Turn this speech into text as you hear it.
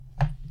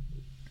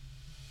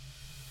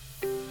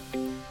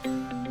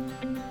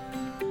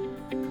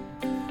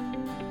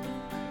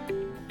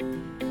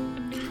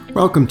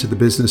Welcome to the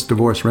Business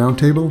Divorce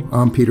Roundtable.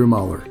 I'm Peter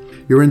Muller.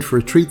 You're in for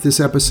a treat this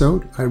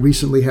episode. I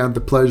recently had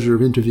the pleasure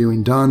of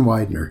interviewing Don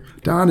Widener.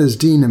 Don is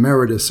Dean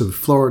Emeritus of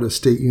Florida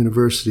State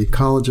University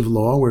College of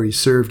Law, where he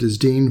served as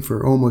Dean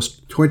for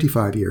almost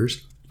 25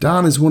 years.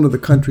 Don is one of the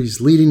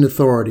country's leading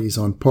authorities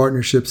on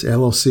partnerships,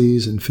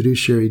 LLCs, and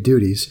fiduciary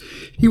duties.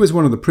 He was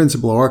one of the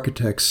principal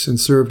architects and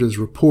served as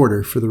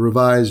reporter for the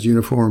revised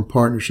Uniform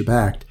Partnership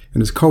Act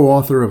and is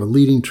co-author of a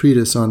leading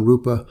treatise on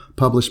RUPA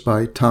published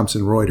by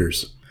Thomson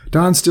Reuters.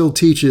 Don still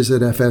teaches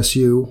at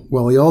FSU,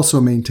 while he also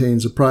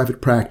maintains a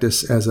private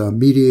practice as a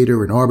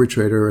mediator and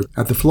arbitrator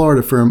at the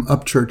Florida firm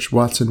Upchurch,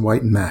 Watson,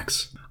 White &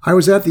 Max. I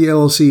was at the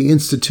LLC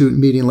Institute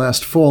meeting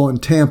last fall in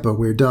Tampa,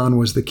 where Don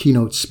was the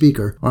keynote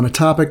speaker, on a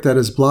topic that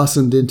has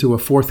blossomed into a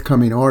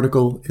forthcoming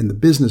article in the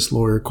Business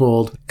Lawyer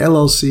called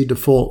LLC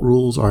Default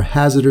Rules Are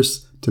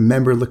Hazardous to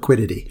Member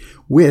Liquidity,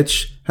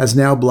 which has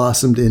now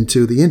blossomed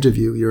into the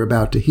interview you're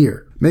about to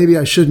hear. Maybe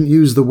I shouldn't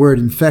use the word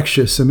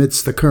infectious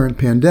amidst the current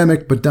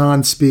pandemic, but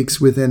Don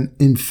speaks with an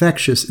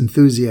infectious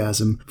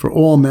enthusiasm for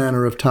all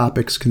manner of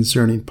topics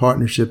concerning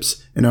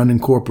partnerships and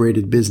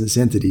unincorporated business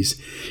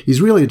entities.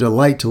 He's really a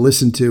delight to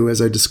listen to,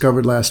 as I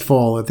discovered last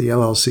fall at the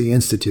LLC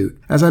Institute.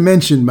 As I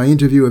mentioned, my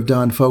interview of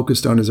Don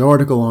focused on his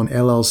article on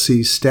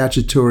LLC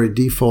statutory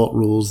default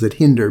rules that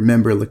hinder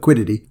member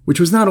liquidity, which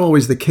was not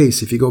always the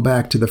case if you go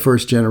back to the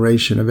first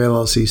generation of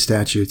LLC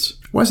statutes.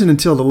 It wasn't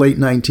until the late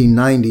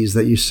 1990s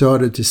that you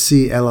started to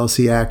see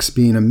LLC Acts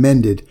being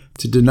amended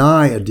to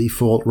deny a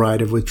default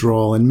right of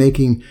withdrawal and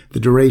making the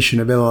duration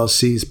of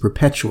LLCs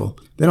perpetual.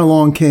 Then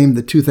along came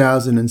the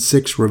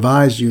 2006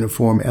 revised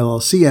Uniform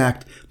LLC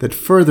Act that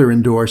further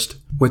endorsed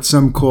what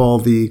some call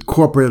the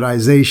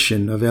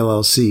corporatization of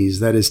LLCs,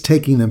 that is,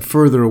 taking them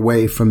further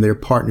away from their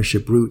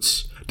partnership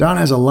roots. Don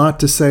has a lot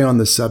to say on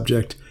the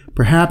subject.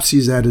 Perhaps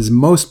he's at his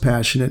most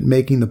passionate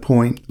making the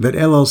point that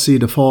LLC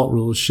default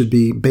rules should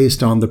be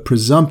based on the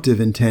presumptive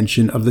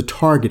intention of the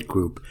target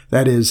group,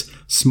 that is,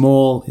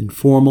 small,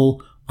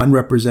 informal,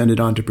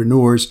 unrepresented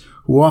entrepreneurs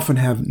who often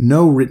have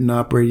no written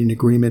operating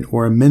agreement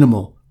or a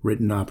minimal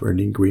written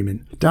operating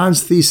agreement.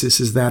 Don's thesis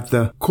is that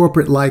the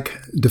corporate-like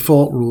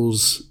default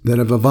rules that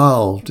have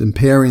evolved,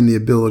 impairing the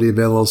ability of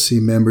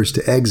LLC members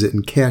to exit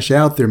and cash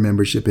out their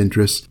membership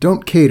interests,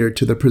 don't cater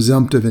to the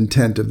presumptive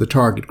intent of the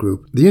target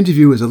group. The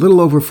interview is a little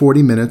over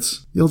 40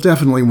 minutes. You'll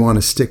definitely want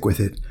to stick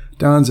with it.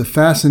 Don's a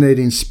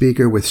fascinating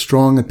speaker with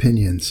strong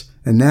opinions.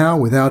 And now,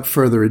 without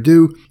further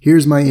ado,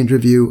 here's my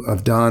interview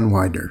of Don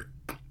Widener.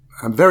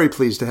 I'm very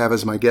pleased to have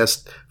as my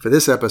guest for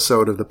this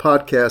episode of the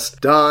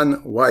podcast,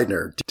 Don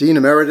Widener, Dean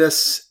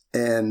Emeritus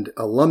and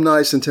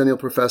Alumni Centennial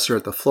Professor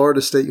at the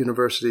Florida State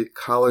University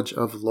College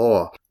of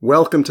Law.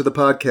 Welcome to the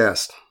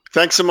podcast.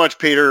 Thanks so much,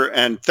 Peter,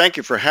 and thank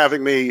you for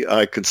having me.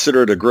 I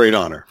consider it a great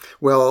honor.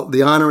 Well,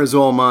 the honor is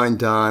all mine,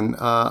 Don.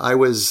 I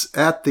was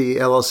at the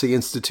LLC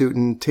Institute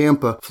in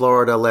Tampa,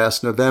 Florida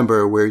last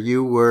November, where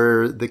you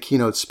were the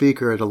keynote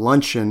speaker at a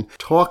luncheon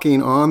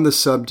talking on the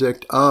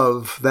subject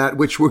of that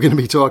which we're going to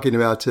be talking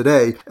about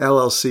today.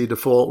 LLC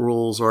default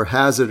rules are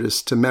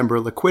hazardous to member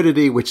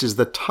liquidity, which is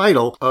the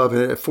title of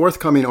a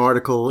forthcoming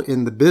article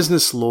in the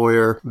Business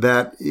Lawyer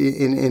that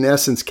in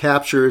essence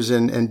captures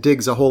and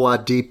digs a whole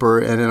lot deeper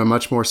and in a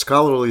much more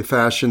scholarly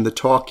fashion the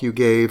talk you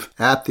gave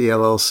at the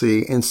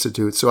LLC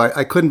Institute. So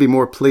I couldn't be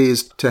more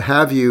pleased to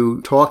have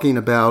you talking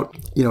about,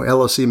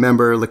 LLC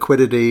member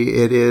liquidity.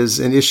 It is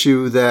an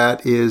issue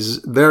that is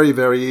very,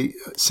 very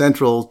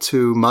central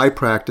to my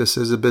practice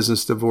as a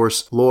business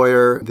divorce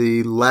lawyer.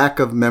 The lack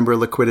of member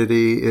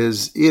liquidity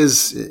is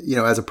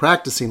as a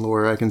practicing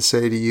lawyer, I can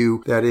say to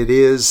you that it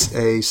is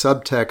a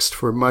subtext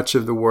for much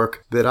of the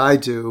work that I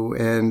do.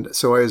 And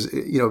so I was,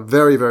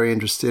 very, very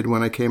interested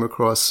when I came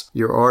across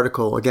your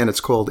article. Again, it's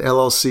called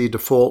LLC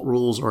Default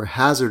Rules Are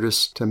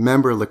Hazardous to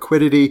Member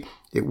Liquidity.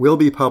 It will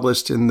be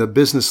published in the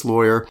Business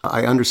Lawyer.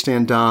 I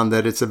understand, Don,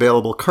 that it's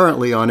available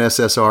currently on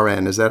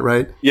SSRN. Is that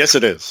right? Yes,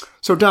 it is.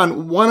 So,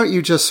 Don, why don't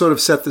you just sort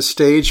of set the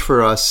stage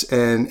for us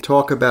and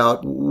talk about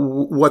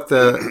what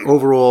the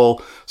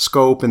overall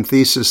scope and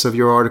thesis of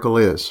your article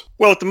is?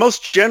 Well, at the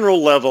most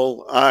general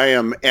level, I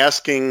am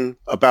asking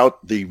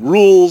about the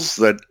rules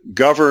that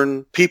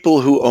govern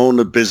people who own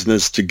a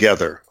business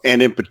together,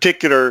 and in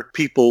particular,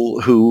 people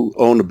who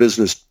own a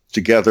business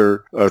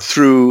together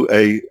through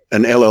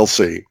an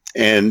LLC.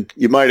 And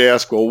you might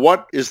ask, well,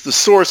 what is the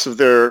source of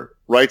their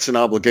rights and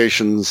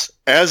obligations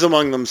as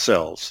among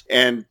themselves?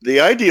 And the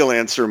ideal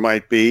answer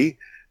might be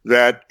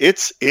that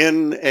it's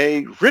in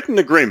a written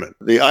agreement.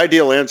 The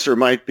ideal answer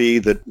might be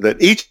that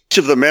each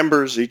of the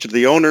members, each of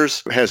the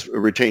owners has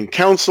retained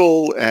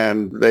counsel,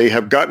 and they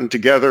have gotten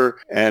together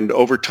and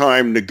over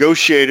time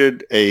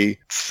negotiated a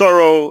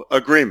thorough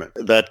agreement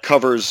that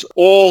covers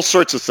all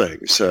sorts of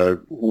things,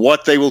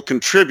 what they will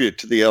contribute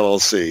to the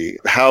LLC,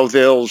 how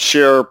they'll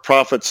share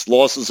profits,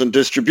 losses, and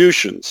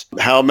distributions,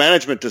 how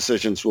management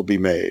decisions will be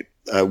made,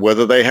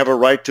 whether they have a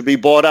right to be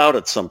bought out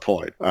at some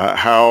point,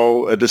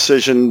 how a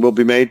decision will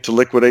be made to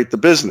liquidate the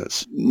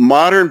business.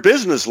 Modern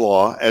business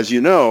law, as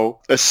you know,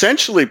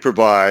 essentially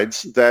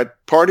provides that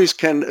parties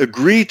can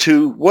agree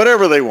to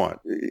whatever they want.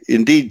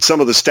 Indeed, some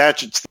of the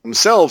statutes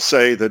themselves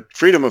say that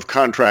freedom of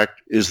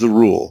contract is the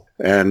rule,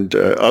 and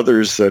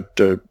others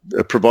that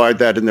provide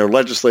that in their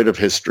legislative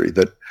history,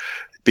 that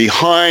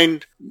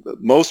behind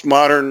most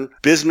modern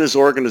business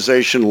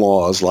organization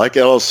laws, like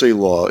LLC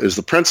law, is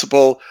the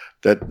principle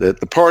that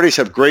the parties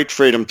have great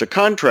freedom to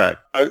contract.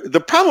 The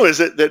problem is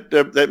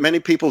that many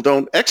people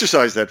don't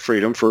exercise that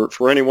freedom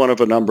for any one of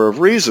a number of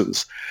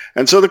reasons.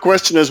 And so the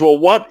question is, well,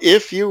 what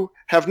if you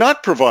have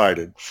not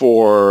provided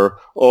for,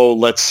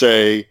 let's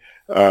say,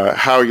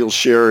 how you'll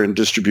share in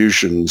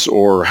distributions,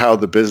 or how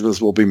the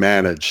business will be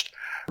managed,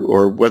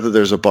 or whether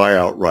there's a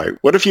buyout right?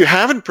 What if you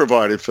haven't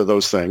provided for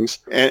those things?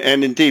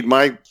 And indeed,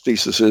 my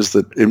thesis is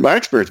that, in my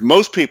experience,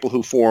 most people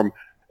who form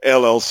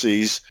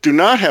LLCs do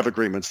not have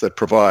agreements that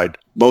provide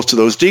most of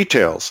those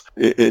details.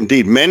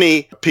 Indeed,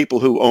 many people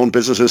who own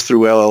businesses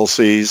through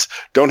LLCs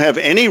don't have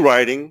any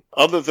writing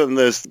other than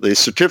the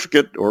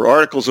certificate or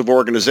articles of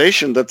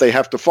organization that they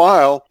have to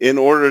file in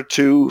order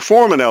to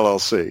form an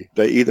LLC.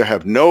 They either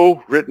have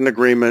no written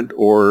agreement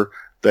or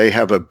they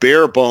have a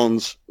bare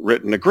bones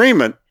written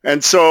agreement.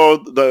 And so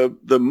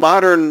the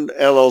modern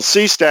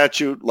LLC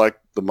statute, like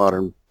the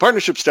modern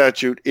partnership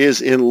statute,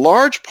 is in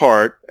large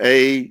part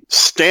a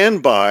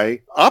standby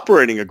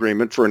operating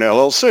agreement for an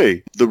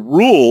LLC. The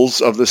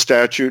rules of the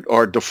statute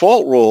are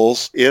default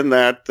rules in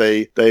that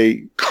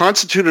they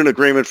constitute an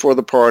agreement for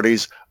the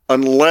parties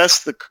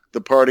unless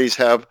the parties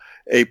have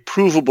a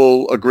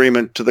provable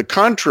agreement to the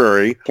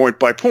contrary, point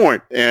by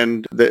point.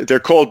 And they're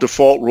called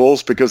default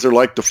rules because they're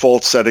like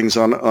default settings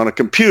on a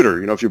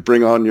computer. You know, if you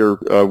bring on your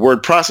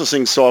word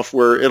processing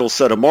software, it'll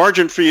set a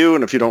margin for you.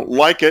 And if you don't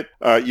like it,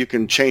 you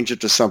can change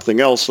it to something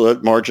else. So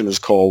that margin is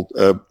called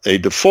a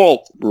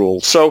default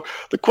rule. So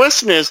the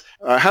question is,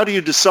 how do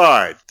you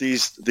decide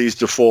these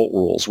default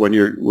rules when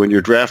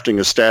you're drafting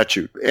a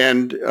statute?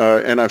 And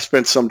I've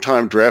spent some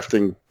time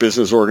drafting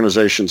business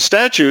organization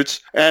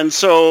statutes. And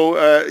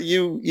so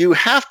you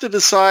have to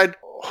decide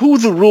who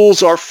the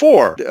rules are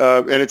for.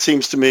 And it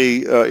seems to me,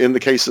 in the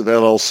case of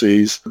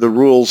LLCs, the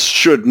rules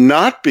should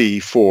not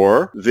be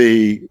for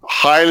the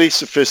highly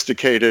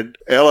sophisticated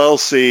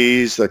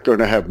LLCs that are going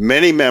to have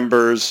many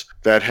members,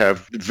 that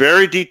have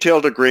very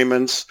detailed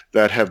agreements,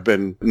 that have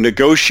been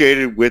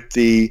negotiated with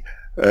the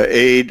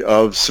aid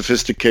of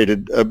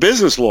sophisticated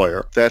business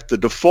lawyer. That the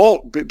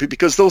default,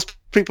 because those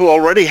people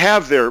already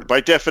have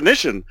by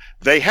definition,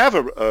 they have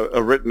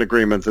a written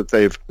agreement that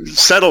they've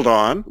settled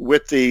on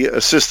with the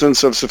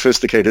assistance of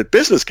sophisticated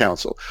business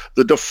counsel.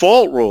 The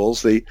default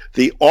rules, the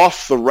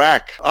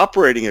off-the-rack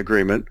operating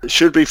agreement,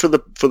 should be for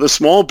the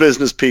small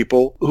business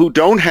people who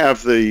don't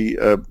have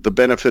the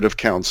benefit of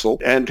counsel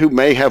and who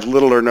may have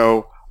little or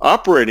no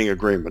operating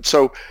agreement.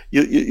 So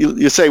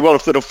you say, well,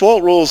 if the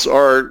default rules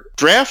are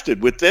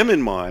drafted with them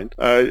in mind,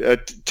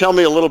 tell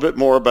me a little bit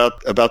more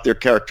about their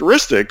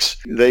characteristics.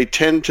 They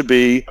tend to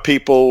be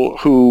people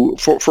who,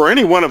 for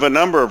any one of a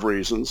number of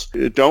reasons,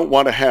 don't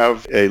want to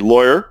have a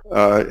lawyer,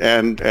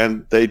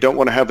 and they don't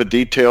want to have a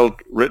detailed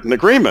written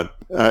agreement.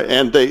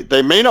 And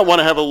they may not want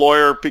to have a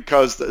lawyer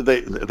because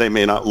they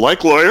may not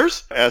like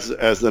lawyers as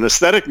an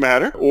aesthetic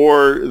matter,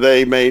 or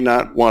they may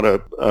not want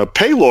to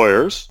pay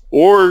lawyers,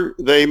 or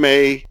they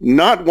may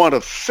not want to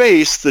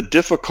face the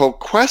difficult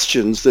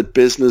questions that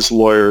business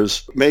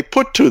lawyers may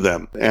put to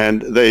them.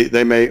 And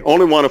they may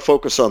only want to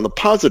focus on the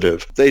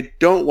positive. They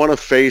don't want to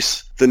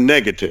face the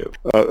negative.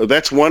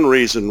 That's one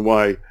reason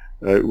why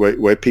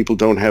people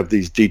don't have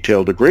these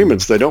detailed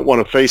agreements. They don't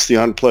want to face the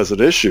unpleasant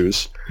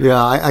issues.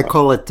 Yeah, I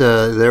call it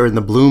they're in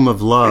the bloom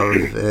of love,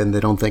 and they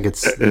don't think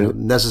it's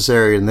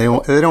necessary, and they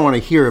don't want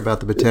to hear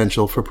about the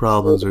potential for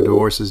problems or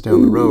divorces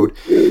down the road.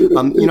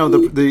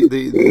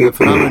 The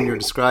phenomenon you're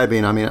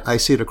describing, I mean, I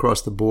see it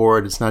across the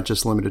board. It's not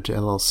just limited to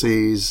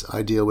LLCs.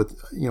 I deal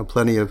with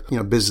plenty of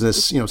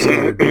business,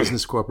 standard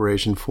business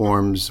corporation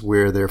forms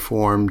where they're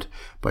formed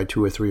by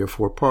 2 or 3 or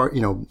 4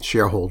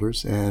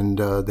 shareholders, and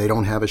they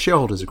don't have a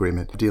shareholders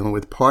agreement. Dealing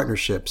with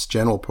partnerships,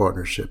 general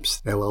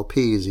partnerships,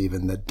 LLPs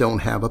even, that don't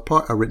have a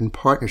written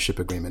partnership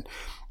agreement.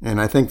 And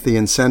I think the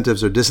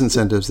incentives or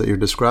disincentives that you're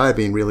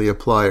describing really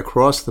apply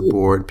across the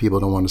board.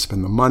 People don't want to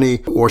spend the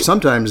money, or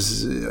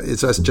sometimes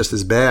it's just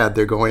as bad.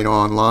 They're going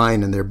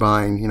online and they're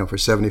buying, for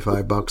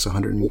 $75,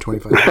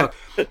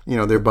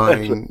 $125. They're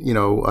buying,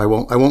 I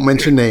won't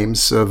mention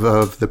names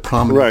of the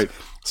prominent right.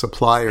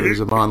 suppliers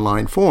of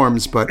online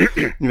forms, but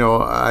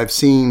I've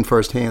seen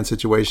firsthand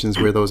situations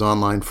where those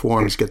online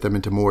forms get them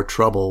into more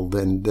trouble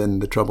than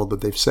the trouble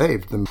that they've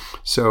saved them.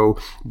 So,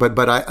 but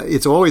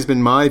it's always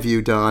been my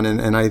view, Don,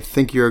 and I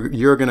think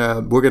we're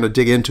gonna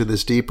dig into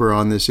this deeper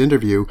on this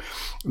interview,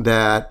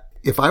 that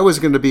if I was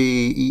going to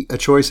be a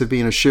choice of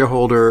being a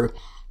shareholder,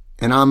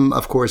 and I'm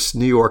of course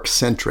New York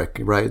centric,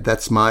 right?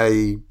 That's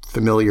my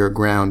familiar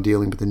ground,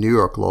 dealing with the New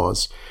York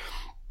laws.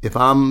 If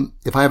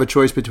I have a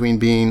choice between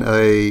being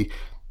a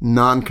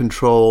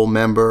non-control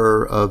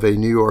member of a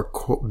New York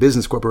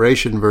business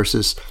corporation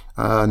versus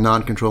a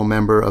non-control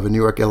member of a New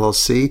York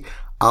LLC,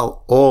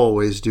 I'll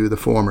always do the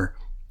former.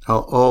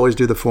 I'll always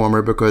do the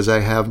former because I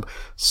have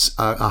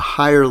a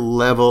higher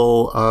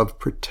level of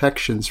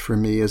protections for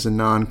me as a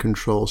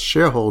non-control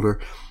shareholder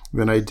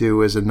than I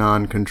do as a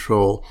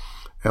non-control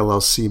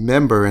LLC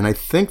member. And I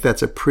think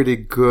that's a pretty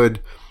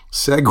good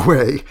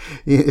segue,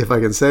 if I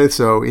can say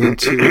so,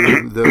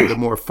 into the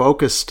more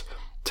focused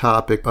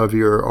topic of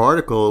your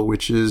article,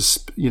 which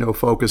is,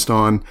 focused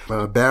on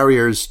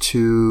barriers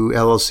to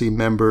LLC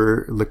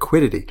member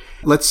liquidity.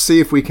 Let's see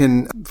if we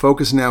can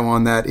focus now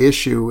on that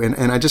issue.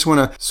 And I just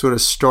want to sort of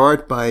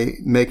start by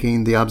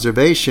making the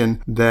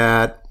observation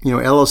that,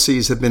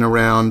 LLCs have been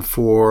around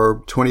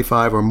for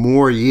 25 or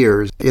more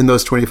years. In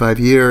those 25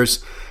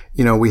 years,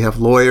 we have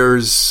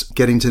lawyers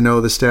getting to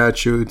know the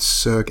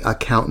statutes,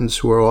 accountants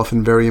who are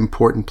often very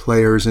important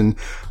players in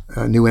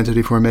new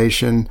entity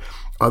formation,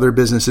 other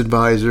business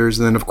advisors,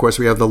 and then of course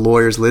we have the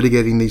lawyers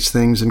litigating these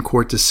things in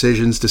court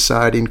decisions,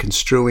 deciding,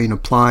 construing,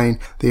 applying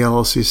the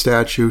LLC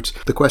statutes.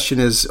 The question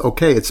is,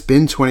 okay, it's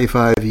been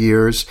 25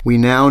 years. We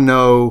now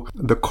know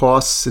the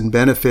costs and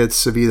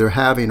benefits of either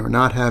having or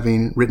not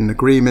having written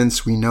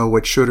agreements. We know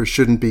what should or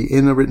shouldn't be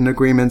in the written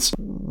agreements.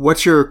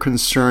 What's your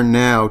concern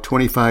now,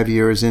 25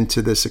 years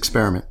into this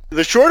experiment?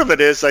 The short of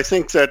it is, I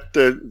think that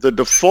the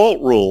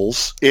default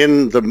rules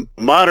in the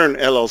modern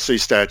LLC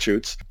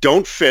statutes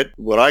don't fit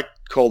what I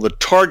call the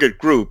target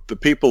group, the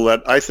people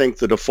that I think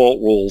the default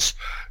rules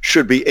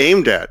should be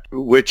aimed at,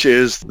 which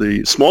is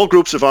the small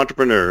groups of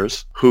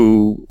entrepreneurs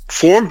who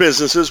form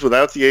businesses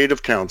without the aid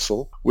of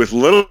counsel, with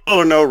little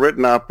or no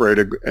written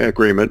operating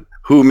agreement,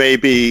 who may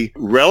be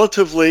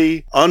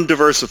relatively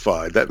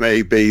undiversified. That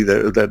may be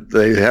that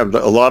they have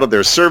a lot of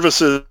their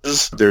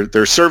services,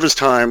 their service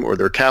time or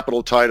their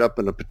capital tied up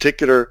in a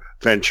particular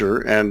venture,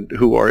 and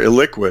who are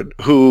illiquid,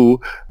 who,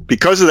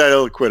 because of that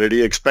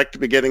illiquidity, expect to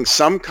be getting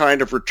some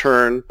kind of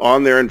return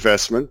on their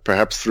investment,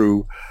 perhaps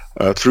through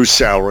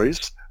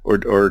salaries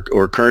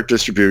or current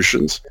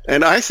distributions.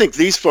 And I think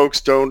these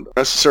folks don't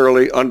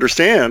necessarily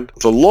understand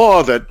the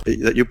law that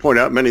you point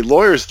out many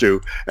lawyers do.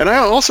 And I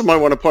also might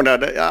want to point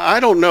out, I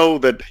don't know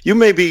that you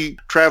may be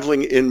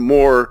traveling in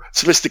more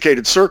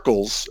sophisticated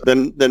circles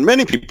than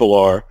many people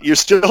are. You're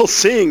still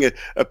seeing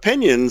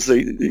opinions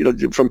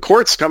from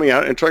courts coming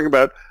out and talking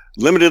about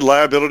limited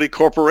liability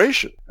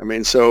corporation. I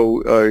mean,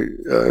 so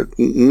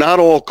not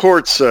all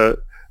courts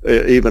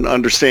even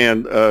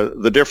understand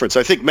the difference.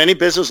 I think many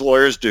business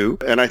lawyers do.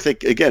 And I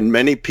think, again,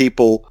 many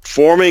people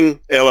forming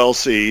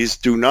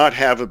LLCs do not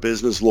have a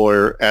business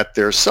lawyer at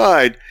their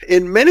side.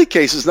 In many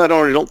cases, not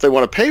only don't they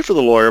want to pay for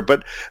the lawyer,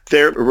 but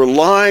they're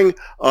relying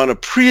on a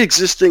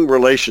pre-existing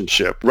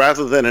relationship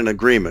rather than an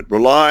agreement,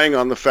 relying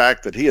on the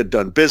fact that he had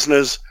done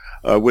business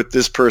with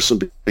this person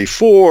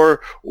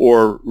before,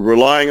 or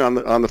relying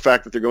on the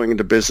fact that they're going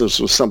into business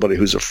with somebody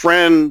who's a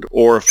friend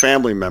or a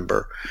family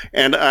member.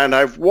 And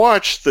I've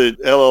watched the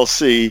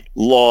LLC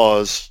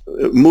laws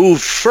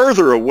move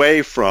further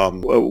away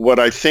from what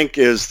I think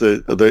is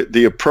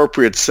the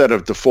appropriate set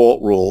of default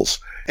rules,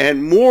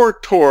 and more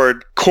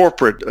toward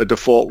corporate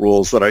default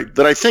rules that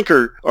I think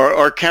are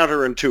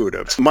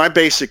counterintuitive. My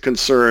basic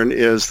concern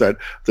is that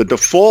the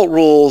default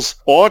rules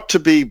ought to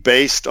be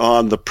based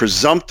on the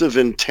presumptive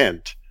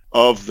intent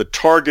of the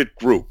target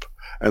group.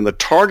 And the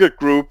target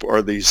group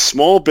are these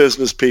small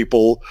business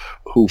people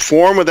who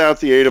form without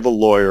the aid of a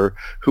lawyer,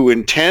 who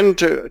intend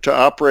to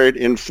operate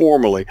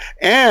informally,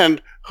 and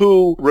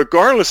who,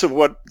 regardless of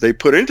what they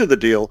put into the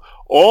deal,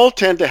 all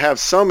tend to have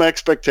some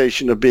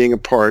expectation of being a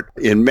part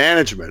in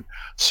management.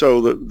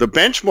 So the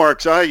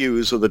benchmarks I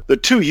use are the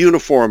two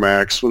Uniform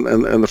Acts,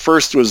 and the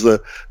first was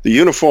the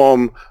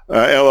Uniform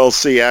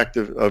LLC Act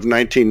of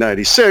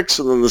 1996,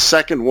 and then the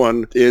second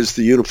one is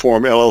the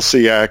Uniform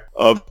LLC Act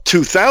of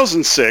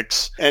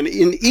 2006. And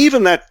in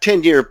even that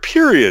 10-year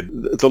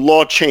period, the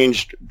law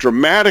changed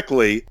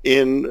dramatically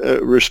in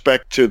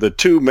respect to the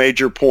two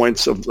major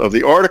points of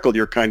the article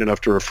you're kind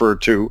enough to refer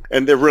to,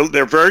 and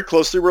they're very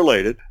closely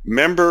related.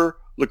 Member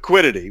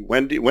liquidity.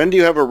 When do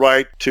you have a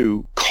right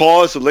to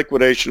cause the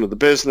liquidation of the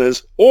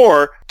business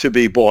or to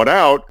be bought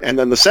out? And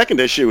then the second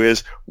issue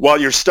is, while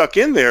you're stuck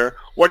in there,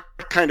 what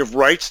kind of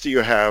rights do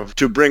you have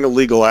to bring a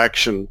legal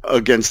action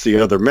against the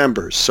other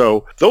members?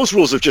 So those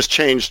rules have just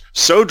changed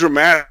so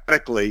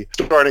dramatically,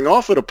 starting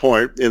off at a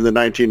point in the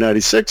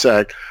 1996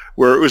 Act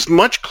where it was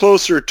much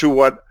closer to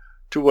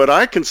what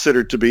I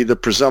consider to be the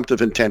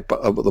presumptive intent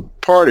of the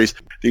parties.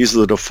 These are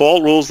the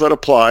default rules that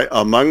apply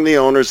among the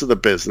owners of the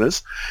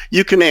business.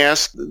 You can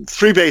ask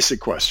three basic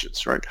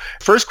questions, right?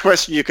 First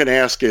question you can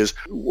ask is,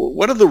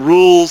 what are the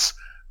rules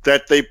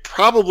that they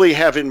probably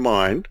have in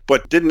mind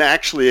but didn't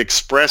actually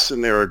express in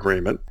their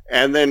agreement?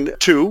 And then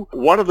two,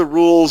 what are the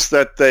rules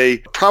that they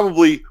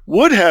probably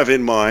would have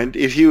in mind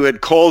if you had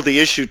called the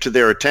issue to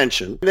their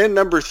attention? And then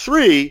number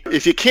three,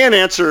 if you can't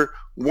answer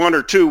one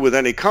or two with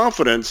any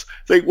confidence,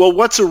 think, well,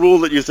 what's a rule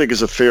that you think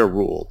is a fair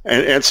rule?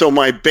 And so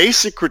my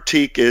basic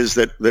critique is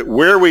that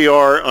where we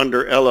are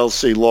under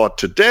LLC law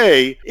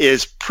today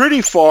is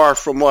pretty far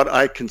from what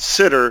I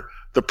consider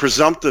the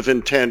presumptive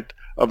intent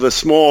of the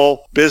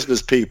small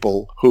business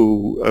people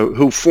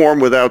who form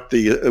without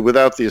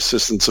the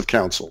assistance of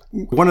counsel.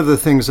 One of the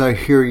things I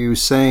hear you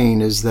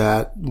saying is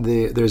that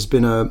there's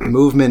been a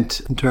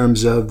movement in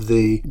terms of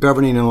the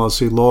governing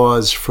LLC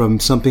laws from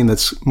something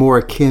that's more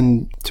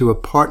akin to a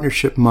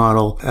partnership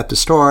model at the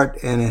start,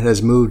 and it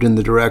has moved in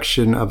the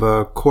direction of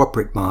a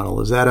corporate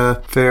model. Is that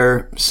a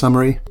fair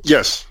summary?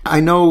 Yes. I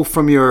know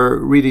from your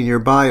reading your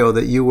bio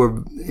that you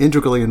were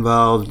integrally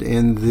involved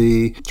in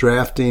the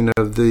drafting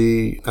of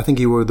I think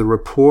you were the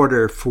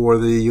reporter for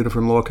the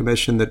Uniform Law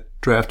Commission that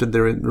drafted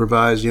the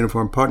revised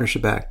Uniform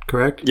Partnership Act,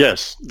 correct?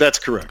 Yes, that's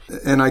correct.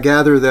 And I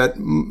gather that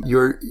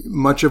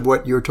much of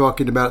what you're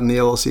talking about in the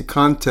LLC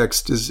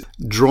context is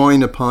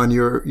drawing upon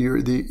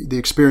the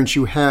experience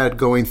you had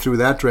going through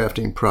that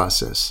drafting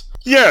process.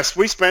 Yes,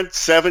 we spent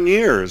 7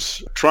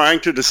 years trying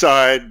to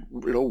decide,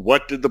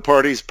 what did the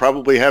parties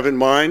probably have in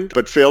mind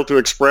but failed to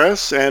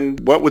express,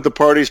 and what would the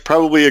parties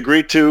probably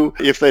agree to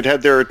if they'd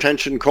had their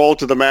attention called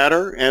to the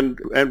matter, and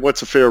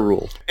what's a fair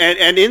rule.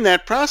 And in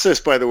that process,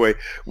 by the way,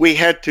 we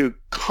had to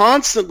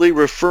constantly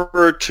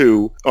refer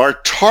to our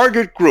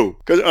target group,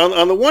 because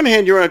on the one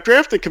hand, you're on a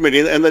drafting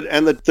committee, and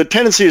the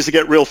tendency is to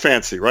get real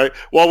fancy, right?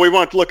 Well, we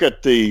want to look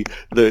at the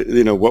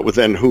what would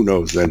then, who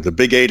knows then, the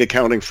big 8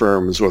 accounting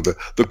firms, or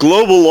the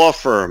global law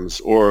firms,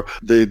 or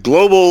the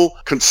global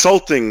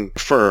consulting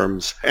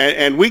firms,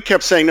 and we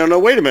kept saying, no,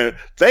 wait a minute,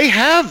 they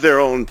have their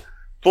own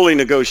fully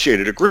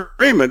negotiated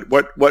agreement.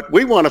 What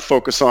we want to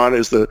focus on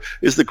is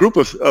the group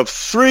of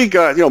 3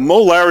 guys,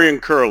 Mo, Larry, and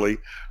Curly,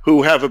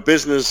 who have a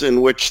business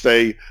in which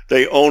they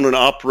own and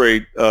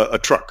operate a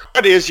truck.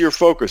 What is your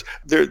focus?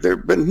 There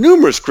have been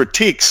numerous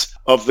critiques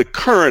of the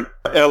current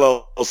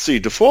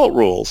LLC default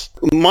rules.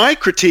 My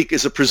critique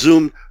is a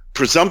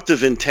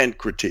presumptive intent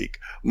critique.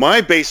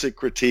 My basic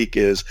critique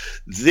is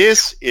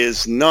this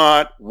is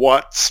not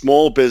what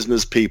small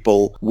business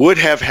people would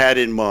have had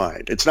in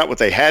mind. It's not what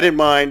they had in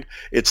mind.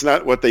 It's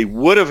not what they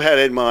would have had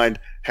in mind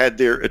had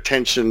their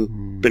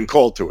attention been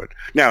called to it.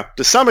 Now,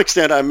 to some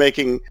extent, I'm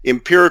making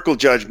empirical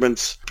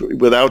judgments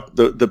without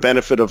the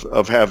benefit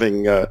of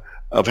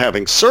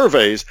having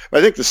surveys. I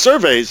think the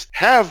surveys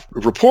have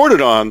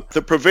reported on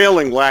the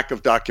prevailing lack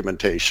of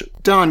documentation.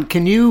 Don,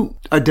 can you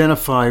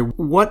identify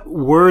what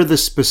were the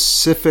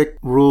specific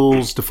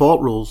rules, default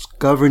rules,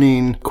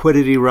 governing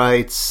liquidity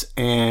rights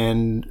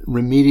and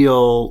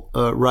remedial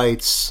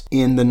rights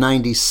in the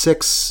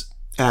 96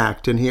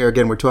 Act? And here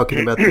again, we're talking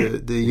about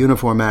the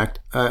Uniform Act,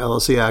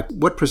 LLC Act.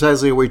 What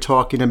precisely are we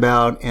talking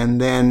about? And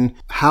then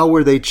how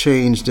were they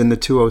changed in the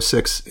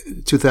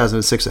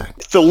 2006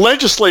 Act? The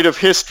legislative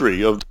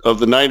history of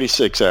the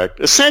 96 Act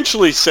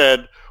essentially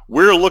said,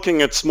 we're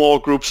looking at small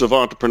groups of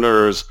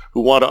entrepreneurs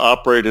who want to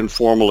operate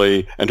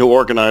informally and who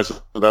organize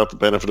without the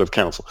benefit of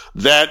counsel.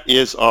 That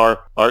is our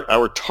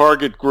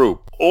target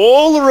group.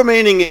 All the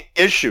remaining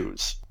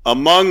issues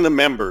among the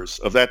members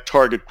of that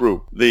target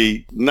group,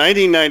 the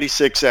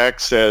 1996 Act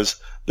says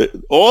that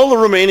all the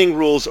remaining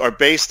rules are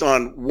based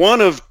on one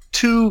of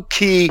 2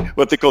 key,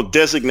 what they call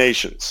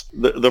designations.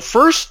 The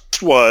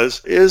first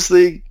is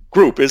the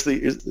group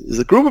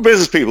of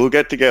business people who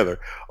get together.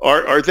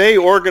 Are they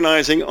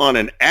organizing on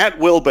an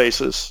at-will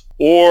basis,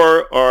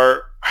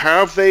 or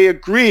have they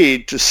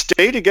agreed to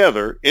stay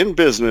together in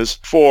business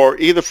for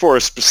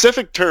a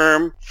specific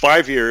term,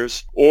 5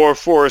 years, or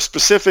for a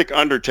specific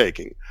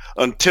undertaking,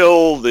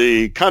 until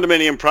the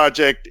condominium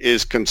project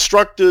is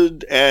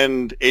constructed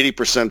and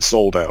 80%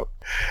 sold out?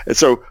 And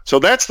so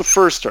that's the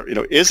first term.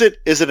 Is it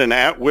an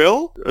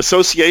at-will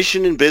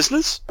association in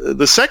business?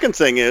 The second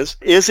thing is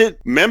it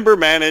member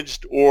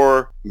managed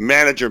or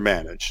manager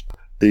managed?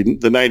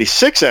 The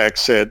 96 Act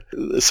said,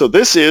 so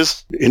this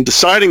is, in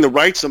deciding the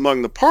rights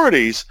among the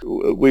parties,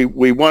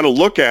 we want to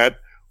look at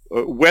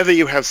whether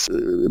you have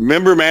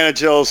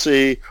member-managed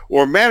LLC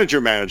or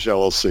manager-managed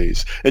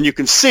LLCs. And you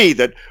can see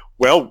that,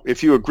 well,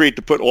 if you agreed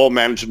to put all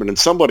management in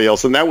somebody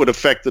else, then that would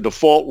affect the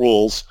default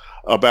rules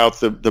about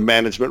the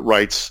management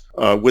rights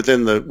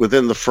within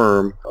the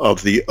firm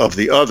of the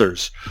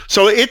others.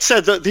 So it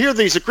said that here are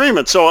these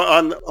agreements. So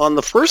on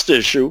the first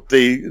issue,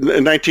 the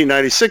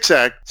 1996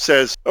 Act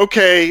says,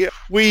 okay,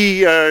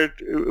 we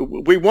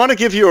want to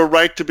give you a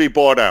right to be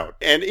bought out,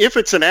 and if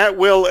it's an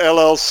at-will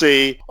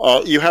LLC,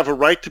 you have a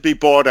right to be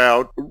bought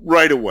out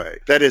right away.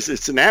 That is,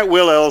 it's an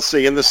at-will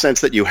LLC in the sense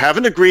that you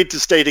haven't agreed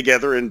to stay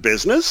together in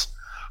business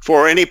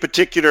for any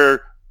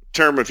particular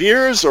term of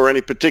years or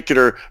any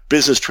particular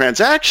business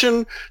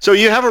transaction. So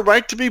you have a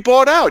right to be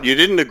bought out. You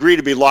didn't agree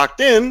to be locked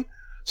in,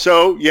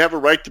 so you have a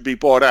right to be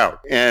bought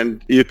out.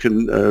 And you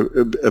can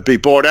be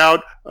bought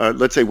out,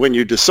 let's say, when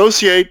you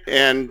dissociate,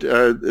 and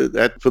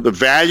for the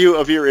value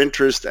of your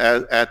interest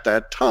at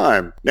that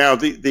time. Now,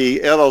 the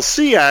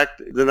LLC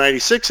Act, the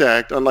 96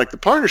 Act, unlike the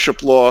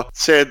partnership law,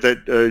 said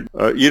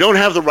that you don't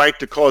have the right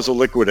to cause a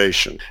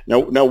liquidation.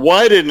 Now,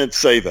 why didn't it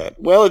say that?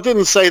 Well, it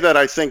didn't say that,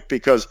 I think,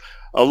 because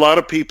a lot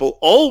of people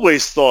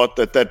always thought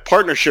that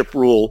partnership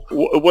rule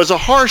was a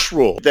harsh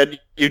rule, that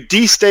you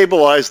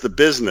destabilize the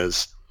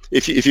business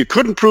if you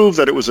couldn't prove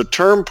that it was a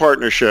term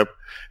partnership,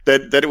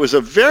 that it was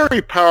a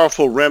very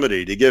powerful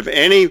remedy to give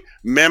any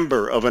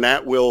member of an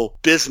at-will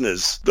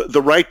business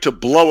the right to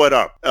blow it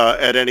up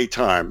at any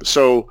time.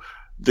 So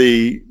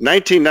the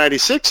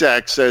 1996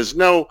 Act says,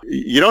 no,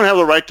 you don't have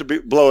the right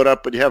to blow it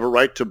up, but you have a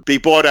right to be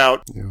bought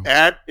out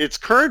at its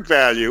current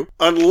value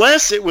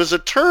unless it was a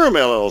term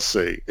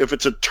LLC. If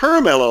it's a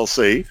term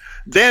LLC,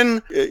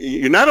 then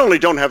you not only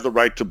don't have the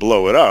right to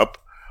blow it up,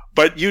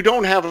 but you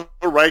don't have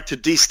a right to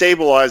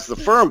destabilize the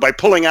firm by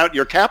pulling out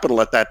your capital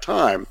at that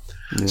time.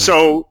 Yeah.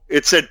 So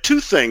it said two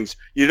things.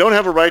 You don't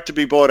have a right to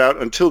be bought out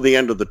until the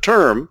end of the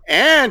term,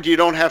 and you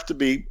don't have to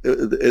be,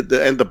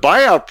 and the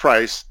buyout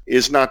price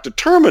is not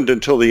determined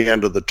until the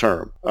end of the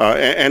term.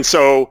 And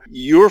so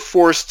you're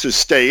forced to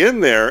stay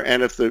in there.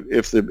 And if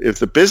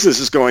the business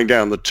is going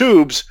down the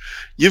tubes,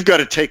 you've got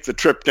to take the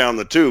trip down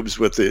the tubes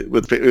with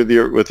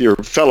your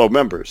fellow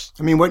members.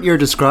 I mean, what you're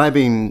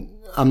describing,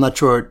 I'm not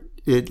sure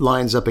it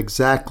lines up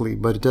exactly,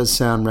 but it does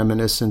sound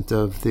reminiscent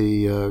of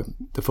the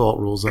default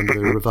rules under the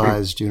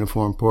revised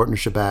Uniform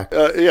Partnership Act.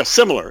 Yeah,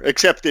 similar,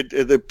 except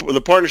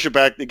the Partnership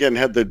Act, again,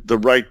 had the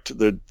right,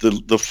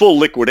 the full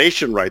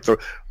liquidation right,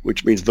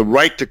 which means the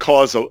right to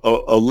cause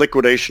a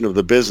liquidation of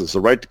the business, the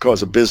right to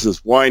cause a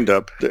business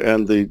wind-up.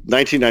 And the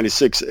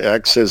 1996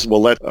 Act says,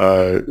 well,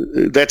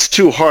 that's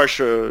too harsh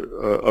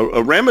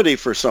a remedy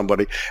for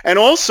somebody. And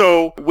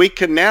also, we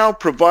can now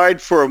provide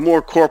for a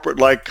more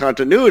corporate-like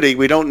continuity.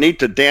 We don't need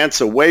to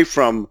dance away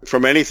from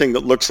anything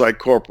that looks like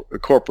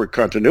corporate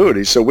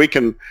continuity. So we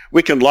can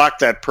lock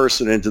that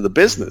person into the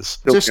business.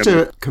 Just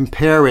to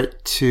compare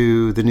it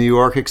to the New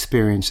York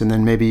experience, and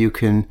then maybe you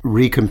can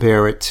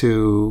recompare it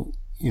to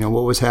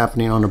what was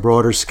happening on a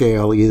broader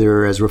scale,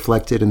 either as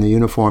reflected in the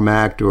Uniform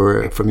Act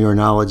or from your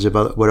knowledge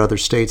about what other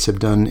states have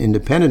done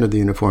independent of the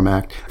Uniform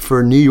Act.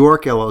 For New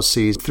York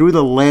LLCs, through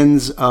the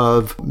lens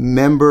of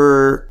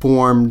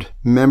member-formed,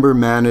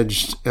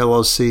 member-managed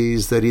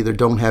LLCs that either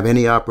don't have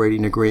any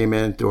operating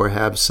agreement or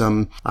have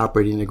some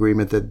operating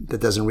agreement that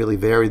doesn't really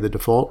vary the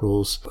default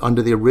rules.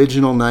 Under the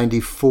original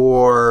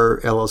 94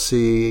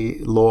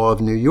 LLC law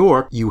of New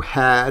York, you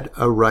had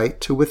a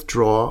right to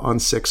withdraw on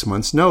 6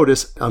 months'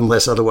 notice,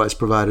 unless otherwise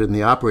provided in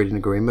the operating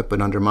agreement.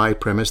 But under my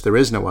premise, there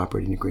is no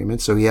operating agreement.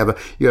 So you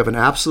have an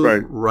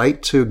absolute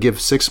right to give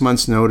 6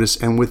 months' notice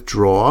and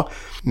withdraw.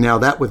 Now,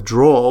 that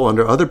withdrawal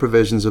under other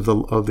provisions of the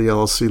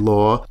LLC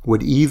law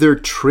would either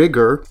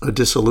trigger a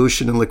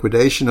dissolution and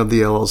liquidation of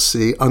the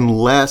LLC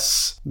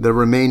unless the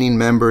remaining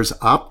members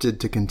opted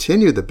to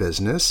continue the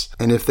business.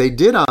 And if they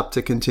did opt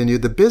to continue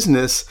the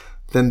business,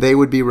 then they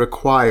would be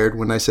required,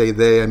 when I say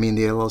they, I mean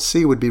the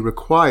LLC, would be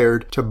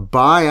required to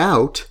buy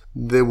out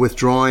the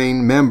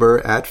withdrawing member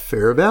at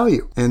fair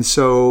value. And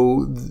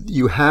so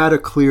you had a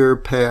clear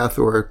path,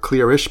 or a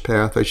clearish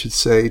path, I should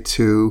say,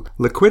 to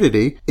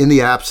liquidity in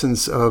the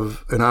absence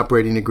of an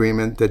operating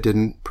agreement that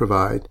didn't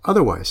provide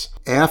otherwise.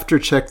 After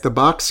Check the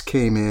Box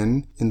came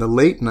in the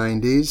late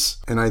 90s,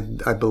 and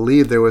I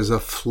believe there was a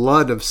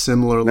flood of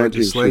similar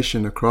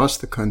legislation across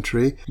the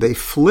country, they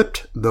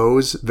flipped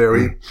those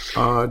very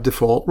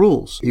default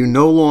rules. You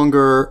no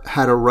longer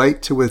had a right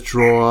to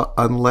withdraw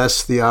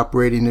unless the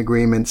operating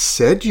agreement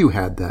said you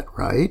had that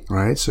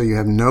right? So you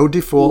have no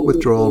default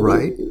withdrawal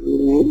right.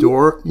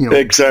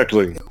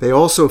 Exactly. They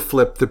also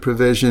flipped the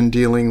provision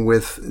dealing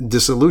with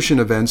dissolution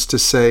events to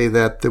say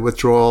that the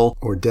withdrawal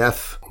or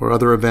death or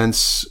other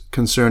events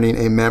concerning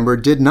a member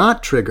did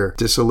not trigger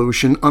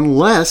dissolution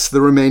unless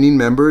the remaining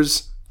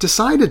members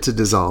decided to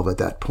dissolve at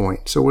that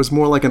point. So it was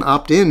more like an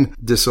opt-in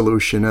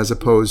dissolution as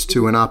opposed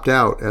to an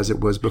opt-out as it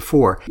was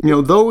before.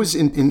 Those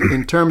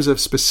in terms of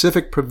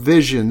specific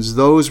provisions,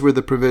 those were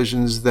the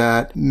provisions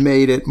that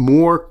made it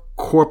more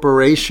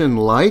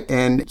corporation-like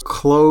and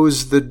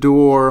closed the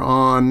door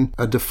on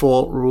a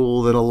default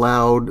rule that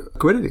allowed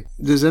liquidity.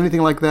 Does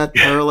anything like that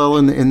parallel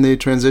in the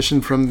transition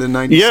from the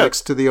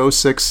 96 to the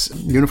 06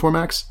 Uniform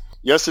Acts?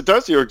 Yes, it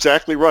does. You're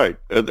exactly right.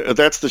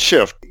 That's the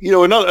shift.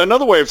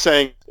 Another way of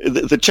saying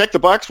the Check the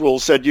Box rule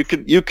said you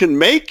can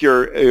make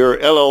your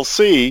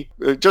LLC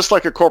just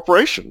like a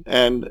corporation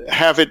and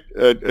have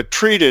it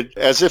treated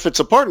as if it's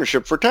a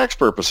partnership for tax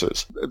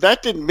purposes.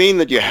 That didn't mean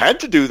that you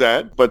had to do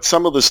that, but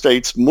some of the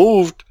states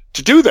moved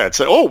to do that.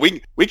 Say,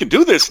 we can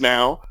do this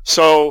now,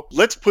 so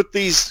let's put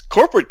these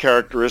corporate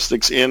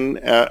characteristics in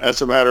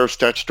as a matter of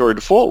statutory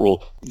default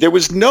rule. There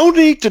was no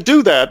need to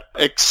do that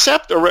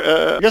except,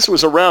 I guess it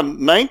was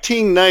around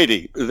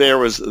 1990, there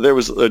was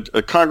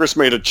a Congress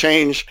made a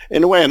change,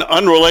 in a way an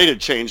unrelated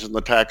change in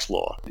the tax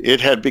law. It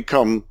had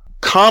become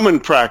common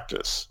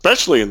practice,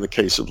 especially in the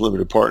case of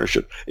limited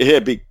partnership, it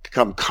had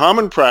become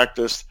common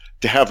practice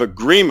to have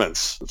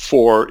agreements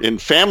in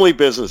family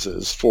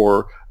businesses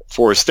for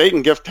estate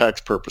and gift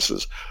tax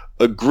purposes,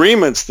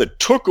 agreements that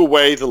took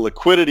away the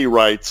liquidity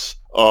rights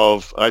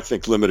of, I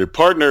think, limited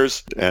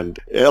partners and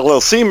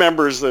LLC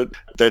members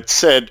that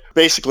said,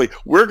 basically,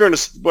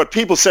 what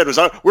people said was,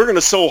 we're going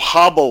to so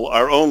hobble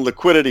our own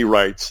liquidity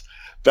rights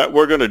that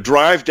we're going to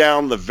drive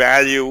down the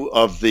value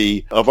of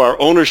our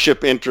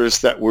ownership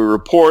interests that we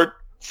report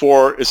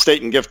for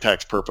estate and gift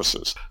tax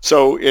purposes.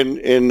 So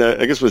in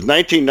I guess it was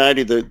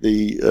 1990,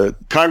 the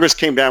Congress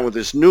came down with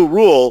this new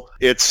rule.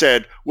 It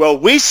said, well,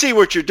 we see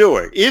what you're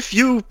doing. If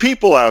you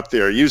people out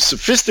there, you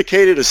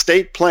sophisticated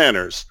estate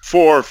planners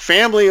for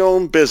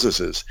family-owned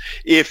businesses,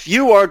 if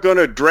you are going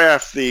to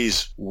draft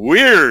these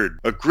weird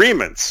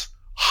agreements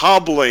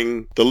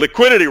hobbling the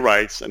liquidity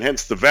rights and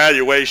hence the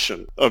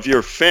valuation of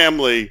your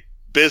family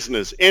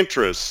business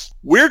interests,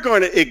 we're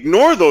going to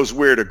ignore those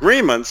weird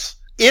agreements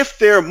if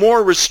they're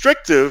more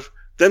restrictive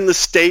than the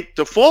state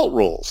default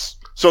rules.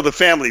 So the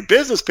family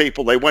business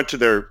people, they went to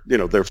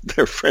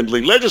their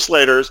friendly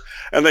legislators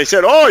and they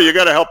said, oh, you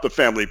got to help the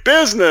family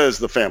business,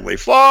 the family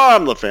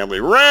farm, the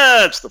family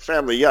ranch, the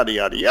family yada,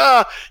 yada,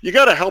 yada. You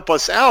got to help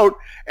us out.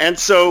 And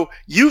so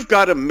you've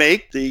got to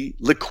make the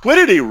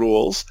liquidity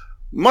rules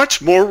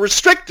much more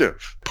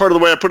restrictive. Part of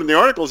the way I put in the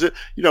article is that,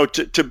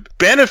 to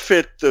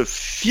benefit the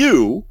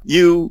few,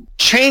 you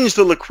change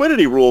the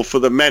liquidity rule for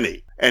the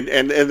many. And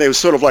there was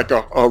sort of like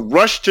a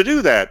rush to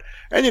do that.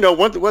 And,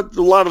 what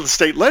a lot of the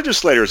state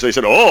legislators, they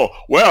said, oh,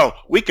 well,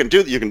 you can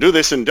do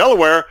this in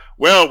Delaware.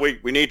 Well, we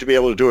need to be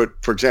able to do it,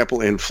 for example,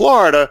 in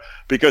Florida,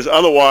 because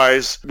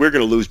otherwise we're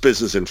going to lose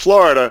business in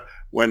Florida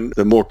when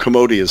the more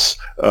commodious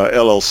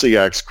LLC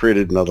acts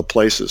created in other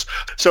places.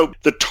 So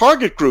the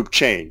target group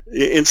changed.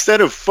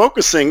 Instead of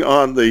focusing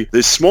on the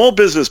small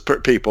business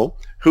people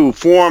who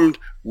formed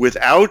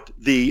without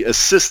the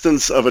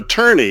assistance of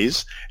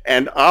attorneys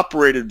and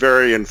operated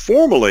very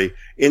informally,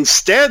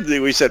 instead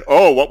we said,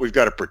 oh, what we've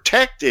got to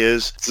protect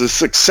is the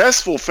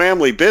successful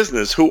family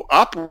business who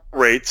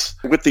operates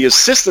with the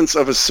assistance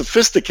of a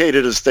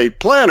sophisticated estate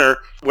planner,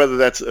 whether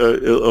that's a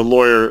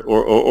lawyer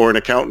or an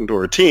accountant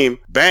or a team.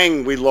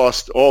 Bang, we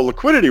lost all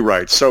liquidity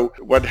rights. So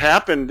what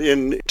happened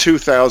in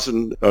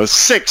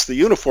 2006, the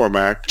Uniform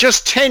Act,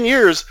 just 10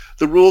 years,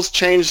 the rules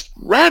changed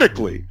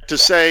radically to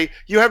say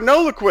you have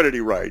no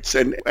liquidity rights.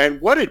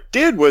 And what it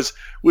did was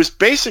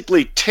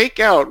basically take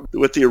out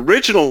with the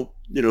original,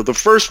 the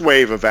first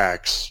wave of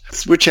acts,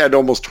 which had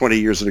almost 20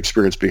 years of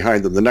experience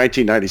behind them. The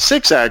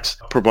 1996 acts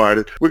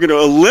provided, we're going to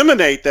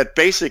eliminate that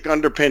basic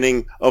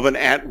underpinning of an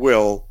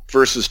at-will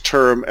versus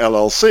term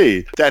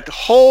LLC. That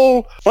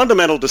whole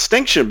fundamental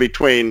distinction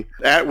between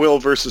at-will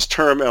versus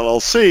term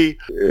LLC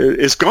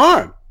is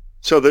gone.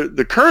 So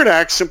the current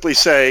acts simply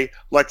say,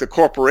 like the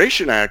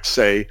Corporation Acts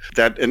say,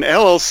 that an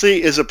LLC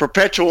is a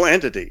perpetual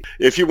entity.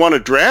 If you want to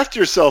draft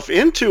yourself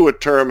into a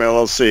term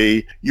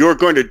LLC, you're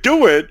going to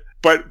do it,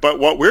 but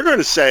what we're going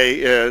to say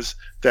is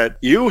that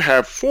you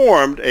have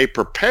formed a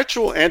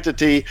perpetual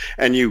entity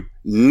and you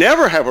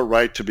never have a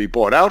right to be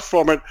bought out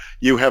from it.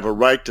 You have a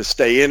right to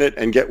stay in it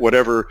and get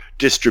whatever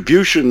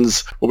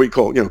distributions, what we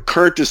call,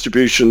 current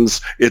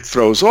distributions, it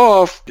throws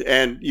off,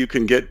 and you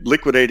can get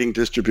liquidating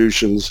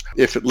distributions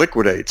if it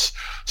liquidates.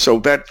 So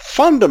that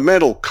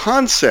fundamental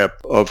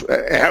concept of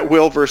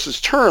at-will versus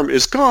term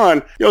is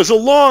gone. There's a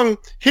long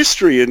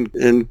history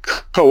in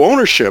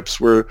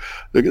co-ownerships where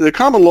the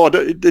common law,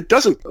 it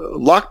doesn't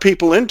lock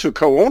people into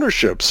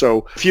co-ownership.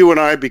 So if you and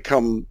I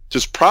become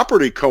just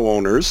property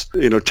co-owners,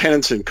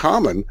 tenants in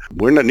common,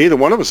 neither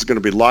one of us is going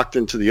to be locked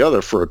into the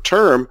other for a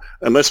term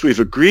unless we've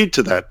agreed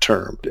to that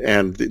term.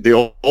 And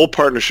the old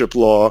partnership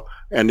law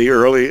and the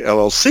early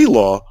LLC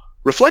law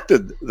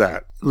reflected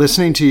that.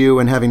 Listening to you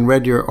and having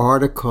read your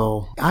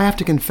article, I have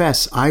to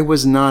confess, I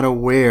was not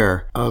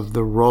aware of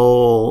the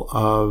role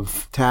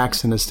of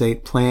tax and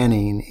estate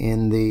planning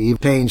in the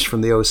change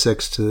from the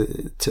 06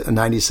 to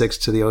 96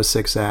 to the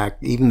 06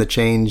 Act, even the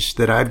change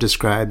that I've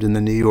described in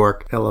the New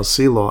York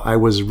LLC law. I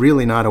was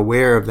really not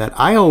aware of that.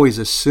 I always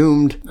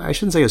assumed, I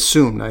shouldn't say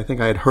assumed, I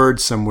think I had heard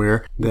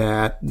somewhere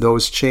that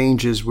those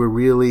changes were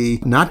really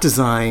not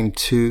designed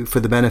for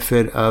the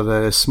benefit of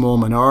a small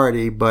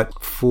minority, but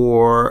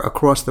for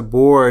across the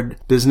board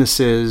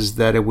businesses,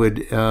 that it would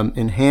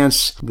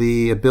enhance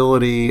the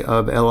ability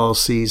of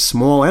LLCs,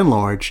 small and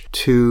large,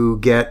 to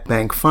get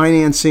bank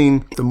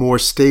financing. The more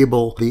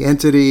stable the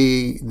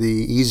entity,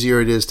 the easier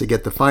it is to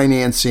get the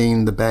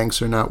financing. The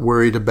banks are not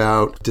worried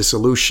about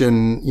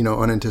dissolution,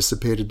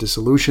 unanticipated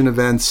dissolution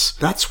events.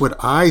 That's what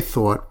I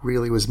thought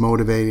really was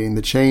motivating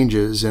the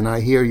changes, and I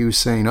hear you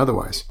saying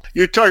otherwise.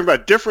 You're talking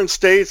about different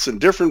states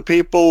and different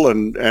people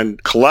and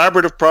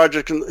collaborative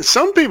projects, and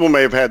some people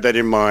may have had that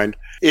in mind.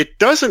 It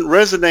doesn't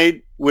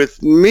resonate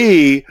with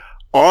me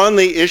on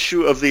the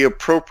issue of the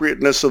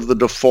appropriateness of the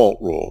default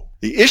rule.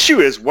 The issue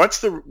is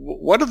what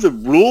are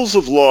the rules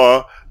of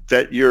law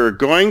that you're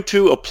going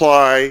to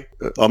apply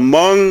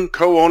among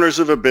co-owners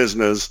of a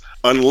business,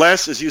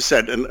 unless, as you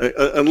said,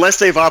 unless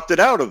they've opted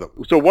out of them.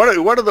 So what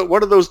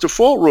are those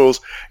default rules?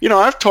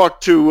 I've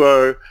talked to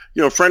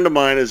a friend of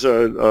mine is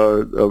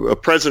a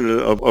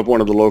president of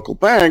one of the local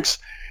banks,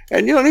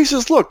 and he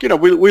says, look,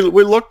 we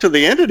look to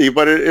the entity,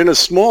 but in a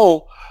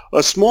small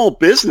a small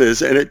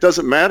business, and it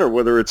doesn't matter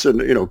whether it's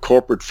in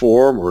corporate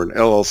form or an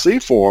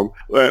LLC form,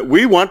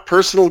 we want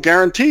personal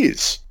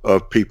guarantees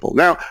of people.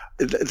 Now,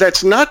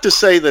 that's not to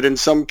say that in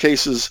some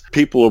cases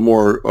people are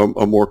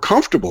more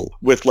comfortable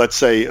with, let's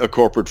say, a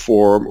corporate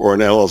form or an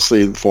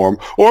LLC form,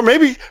 or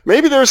maybe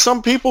there are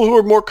some people who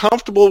are more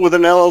comfortable with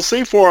an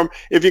LLC form.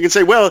 If you can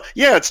say, well,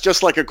 yeah, it's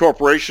just like a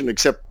corporation,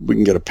 except we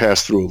can get a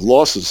pass-through of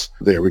losses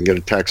there. We can get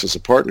a tax as a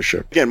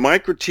partnership. Again, my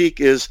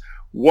critique is,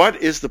 what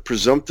is the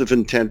presumptive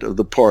intent of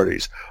the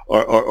parties?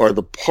 Are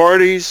the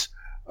parties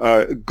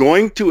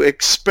going to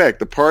expect,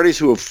 the parties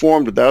who have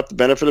formed without the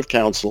benefit of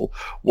counsel,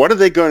 what are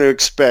they going to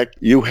expect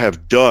you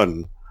have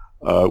done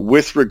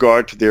with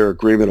regard to their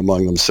agreement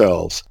among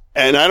themselves?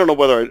 And I don't know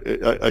whether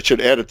I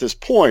should add at this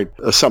point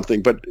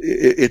something, but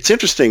it's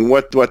interesting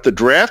what the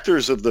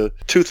drafters of the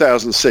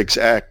 2006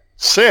 Act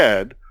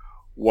said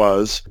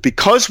was,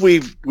 because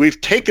we've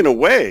taken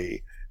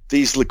away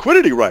these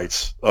liquidity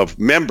rights of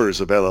members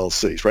of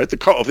LLCs, right,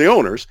 of the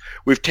owners,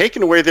 we've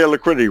taken away their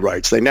liquidity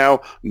rights. They now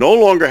no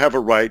longer have a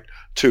right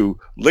to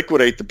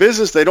liquidate the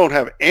business. They don't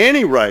have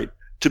any right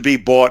to be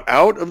bought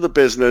out of the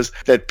business.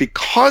 That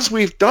because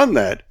we've done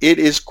that, it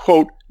is,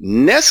 quote,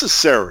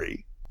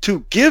 necessary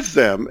to give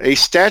them a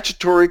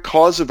statutory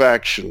cause of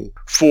action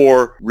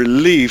for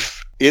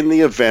relief in the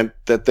event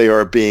that they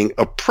are being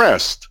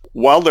oppressed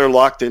while they're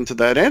locked into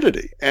that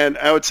entity. And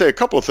I would say a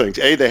couple of things.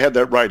 A, they had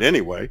that right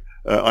anyway.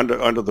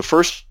 Under the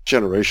first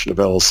generation of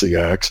LLC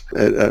acts,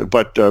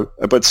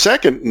 but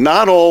second,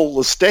 not all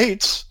the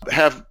states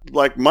have,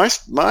 like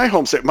my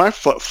home state,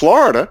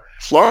 Florida.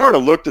 Florida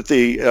looked at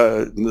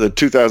the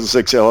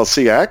 2006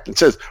 LLC Act and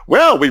says,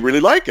 well, we really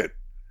like it,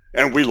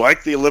 and we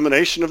like the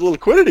elimination of the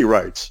liquidity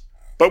rights,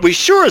 but we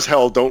sure as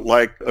hell don't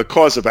like a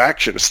cause of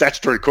action, a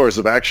statutory cause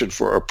of action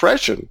for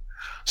oppression.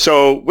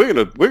 So we're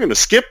gonna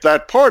skip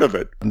that part of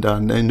it.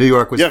 And New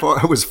York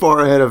was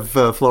far ahead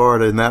of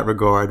Florida in that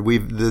regard.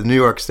 The New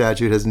York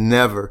statute has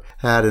never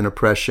had an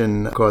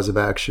oppression cause of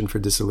action for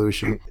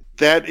dissolution.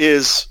 That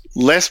is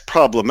less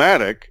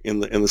problematic in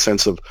the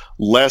sense of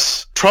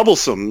less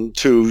troublesome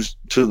to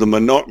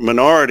the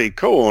minority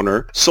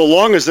co-owner, so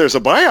long as there's a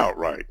buyout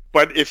right.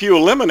 But if you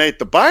eliminate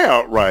the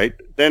buyout right,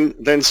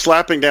 then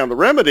slapping down the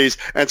remedies,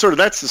 and sort of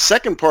that's the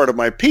second part of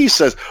my piece,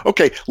 says,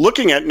 okay,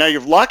 looking at now you're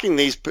locking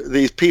these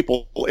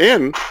people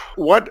in,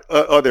 what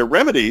are their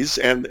remedies?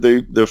 And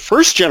the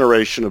first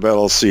generation of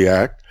LLC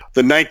Act,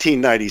 the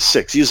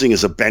 1996, using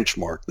as a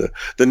benchmark, the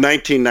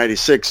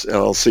 1996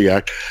 LLC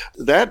Act,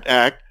 that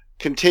act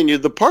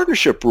continued the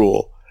partnership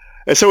rule.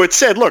 And so it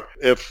said, look,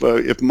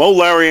 if Mo,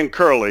 Larry, and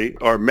Curly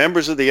are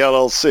members of the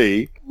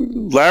LLC,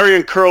 Larry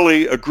and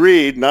Curly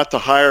agreed not to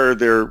hire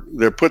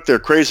put their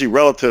crazy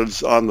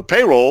relatives on the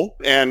payroll,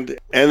 and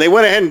they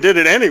went ahead and did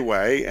it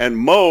anyway. And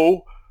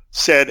Mo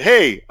said,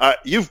 hey,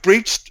 you've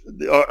breached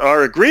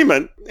our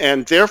agreement,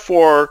 and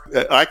therefore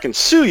I can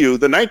sue you.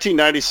 The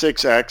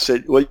 1996 Act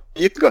said, well,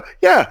 you can go,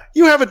 yeah,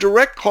 you have a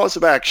direct cause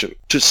of action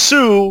to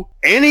sue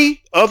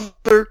any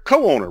other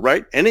co-owner,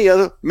 right? Any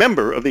other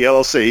member of the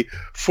LLC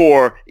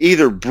for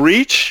either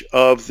breach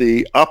of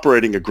the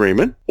operating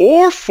agreement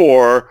or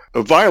for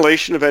a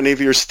violation of any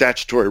of your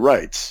statutory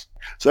rights.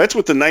 So that's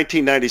what the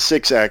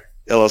 1996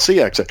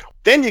 LLC Act said.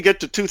 Then you get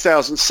to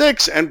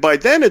 2006, and by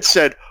then it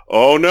said,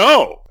 oh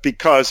no,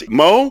 because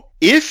Mo,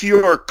 if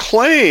your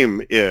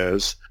claim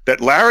is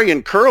that Larry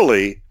and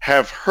Curly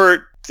have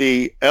hurt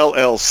the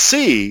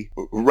LLC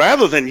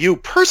rather than you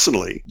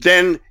personally,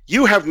 then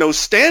you have no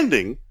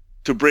standing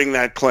to bring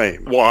that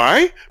claim.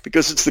 Why?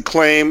 Because it's the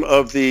claim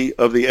of the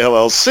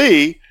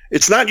LLC.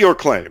 It's not your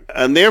claim.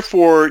 And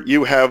therefore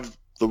you have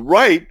the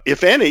right,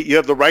 if any, you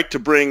have the right to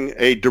bring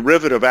a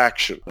derivative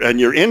action. And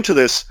you're into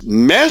this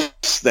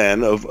mess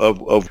then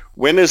of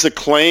when is a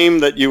claim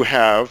that you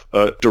have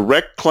a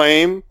direct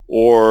claim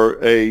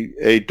or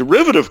a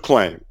derivative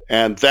claim.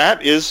 And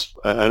that is,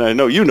 and I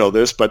know you know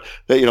this, but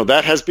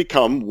that has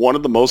become one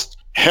of the most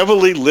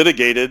heavily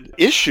litigated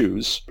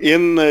issues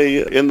in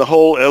the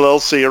whole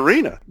LLC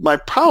arena. My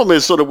problem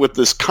is sort of with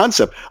this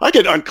concept. I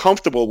get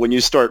uncomfortable when you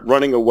start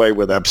running away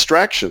with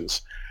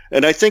abstractions.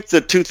 And I think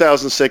the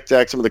 2006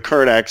 Act, some of the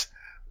current acts,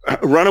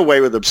 run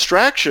away with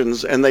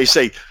abstractions, and they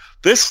say,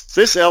 this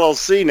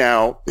LLC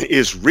now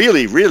is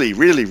really, really,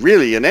 really,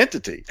 really an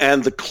entity.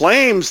 And the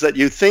claims that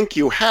you think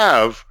you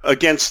have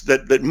against,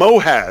 that Mo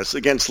has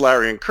against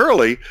Larry and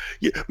Curly,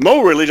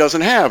 Mo really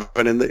doesn't have.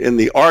 And in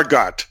the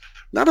argot,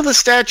 not of the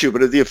statute,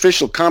 but of the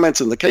official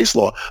comments in the case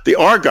law, the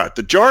argot,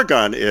 the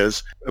jargon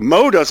is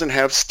Mo doesn't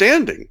have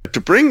standing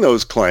to bring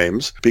those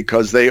claims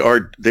because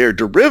they're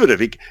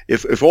derivative.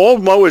 If all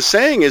Mo is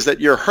saying is that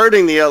you're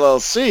hurting the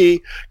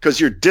LLC because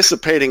you're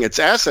dissipating its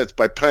assets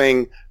by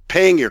paying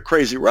your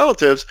crazy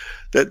relatives,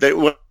 that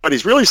what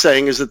he's really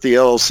saying is that the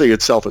LLC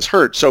itself is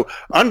hurt. So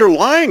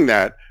underlying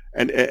that,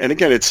 and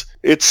again,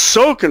 It's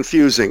so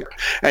confusing.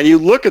 And you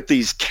look at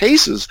these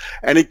cases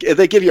and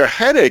they give you a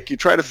headache. You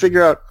try to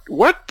figure out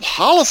what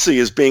policy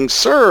is being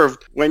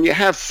served when you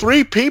have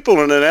three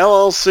people in an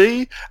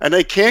LLC and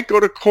they can't go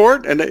to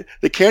court and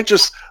they can't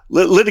just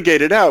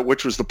litigate it out,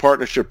 which was the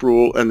partnership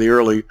rule and the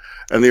early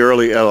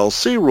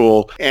LLC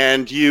rule.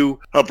 And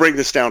I'll bring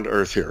this down to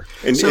earth here.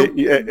 And so,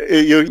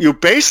 you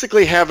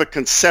basically have a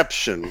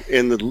conception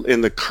in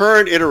the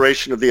current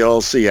iteration of the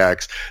LLC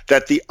Acts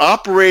that the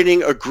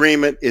operating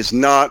agreement is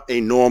not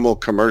a normal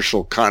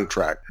commercial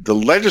contract. The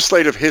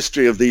legislative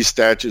history of these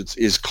statutes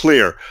is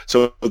clear.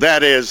 So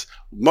that is,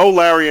 Mo,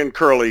 Larry, and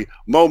Curly.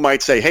 Mo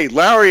might say, hey,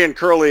 Larry and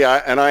Curly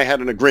and I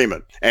had an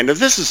agreement. And if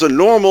this is a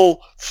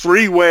normal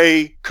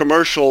three-way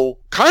commercial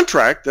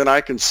contract, then I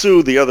can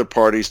sue the other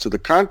parties to the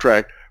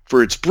contract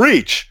for its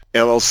breach.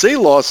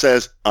 LLC law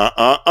says,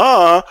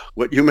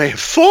 what you may have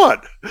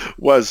thought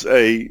was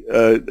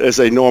as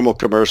a normal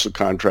commercial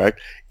contract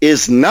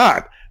is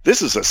not.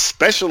 This is a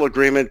special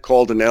agreement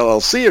called an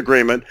LLC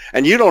agreement,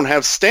 and you don't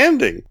have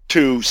standing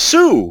to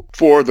sue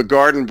for the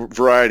garden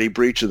variety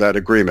breach of that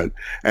agreement.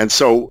 And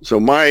so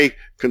my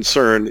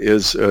concern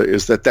is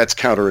that that's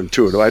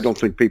counterintuitive. I don't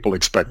think people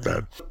expect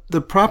that.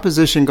 The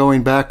proposition,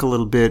 going back a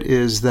little bit,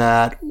 is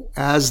that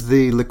as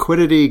the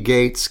liquidity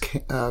gates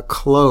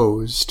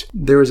closed,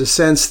 there is a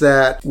sense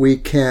that we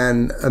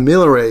can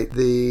ameliorate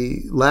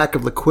the lack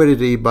of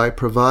liquidity by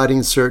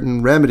providing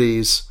certain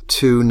remedies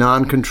to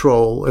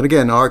non-control. And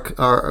again,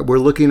 we're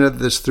looking at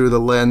this through the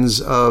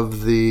lens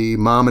of the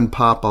mom and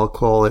pop, I'll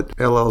call it,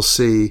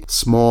 LLC,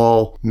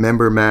 small,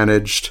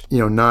 member-managed,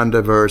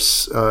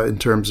 non-diverse in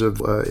terms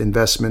of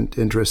investment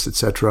interests,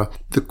 etc.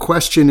 The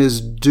question is,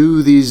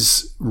 do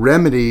these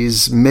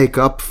remedies make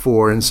up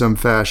for in some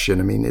fashion?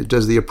 I mean,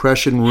 does the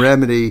oppression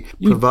remedy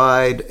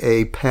provide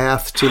a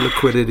path to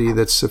liquidity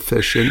that's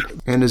sufficient?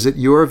 And is it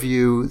your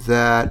view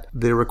that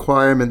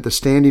the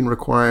standing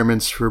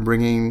requirements for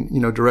bringing,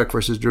 direct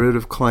versus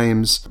derivative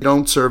claims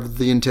don't serve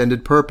the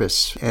intended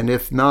purpose? And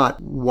if not,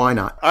 why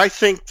not? I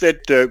think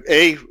that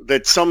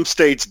that some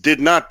states did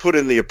not put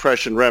in the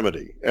oppression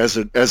remedy as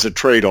a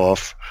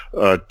trade-off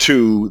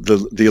to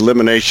the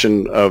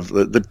elimination of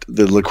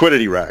the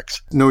liquidity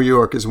racks. New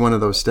York is one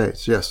of those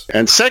states, yes.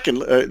 And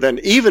second, then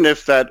even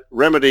if that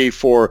remedy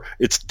for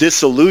its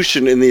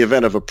dissolution in the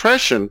event of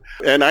oppression,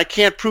 and I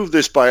can't prove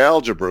this by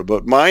algebra,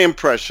 but my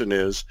impression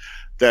is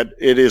that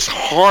it is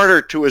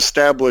harder to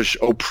establish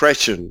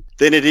oppression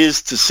than it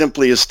is to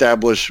simply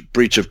establish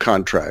breach of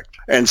contract.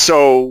 And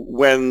so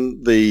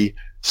when the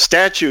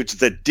statutes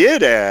that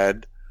did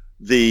add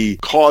the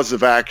cause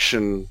of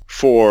action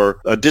for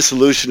a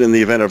dissolution in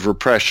the event of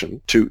repression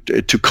to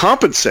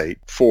compensate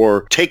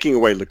for taking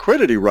away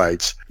liquidity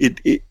rights,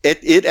 it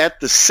at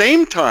the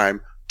same time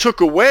took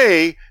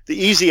away the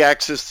easy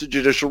access to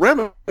judicial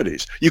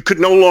remedies. You could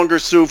no longer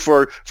sue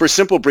for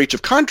simple breach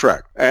of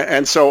contract.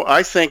 And so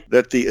I think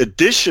that the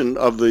addition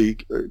of the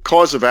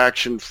cause of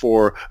action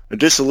for a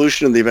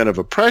dissolution in the event of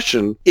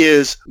oppression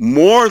is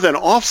more than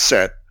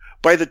offset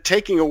by the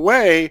taking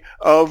away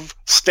of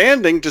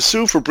standing to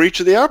sue for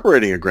breach of the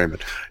operating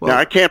agreement. Well, now,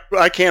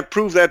 I can't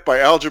prove that by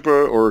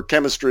algebra or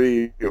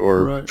chemistry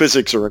or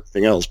physics or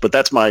anything else, but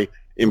that's my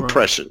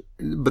impression. Right.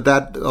 But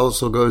that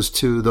also goes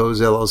to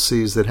those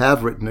LLCs that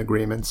have written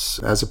agreements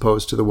as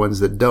opposed to the ones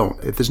that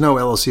don't. If there's no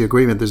LLC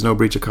agreement, there's no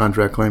breach of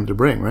contract claim to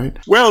bring, right?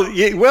 Well,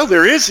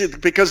 there is,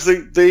 because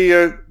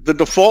the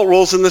default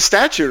rules in the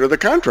statute are the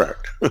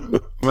contract.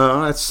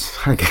 Well, that's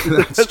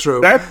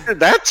true.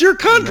 That's your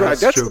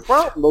contract. That's the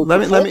problem.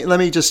 Let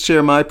me just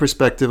share my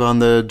perspective on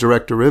the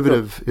direct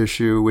derivative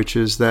issue, which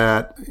is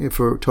that if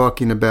we're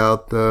talking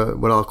about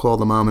what I'll call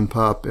the mom and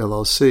pop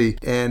LLC,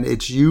 and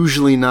it's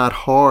usually not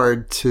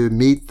hard to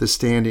meet the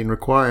standing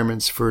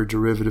requirements for a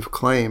derivative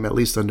claim, at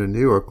least under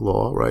New York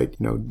law, right?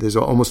 There's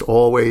almost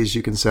always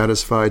you can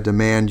satisfy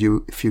demand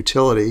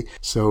futility,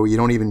 so you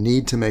don't even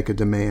need to make a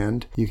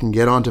demand. You can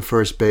get onto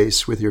first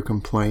base with your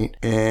complaint,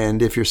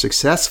 and if you're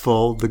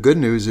successful, the good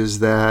news is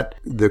that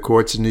the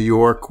courts in New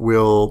York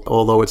will,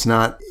 although it's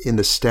not in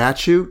the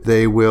statute,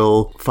 they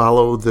will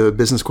follow the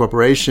business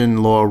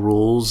corporation law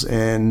rules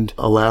and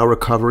allow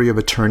recovery of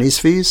attorney's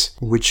fees,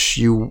 which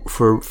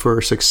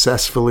for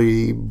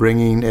successfully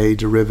bringing a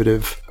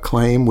derivative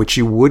claim, which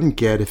you wouldn't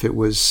get if it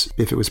was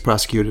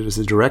prosecuted as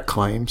a direct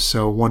claim.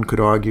 So one could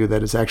argue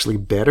that it's actually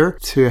better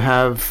to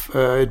have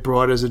it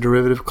brought as a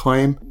derivative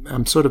claim.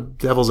 I'm sort of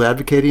devil's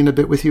advocating a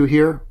bit with you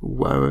here.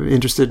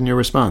 Interested in your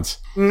response.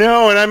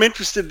 No, and I'm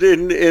interested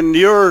in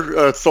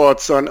your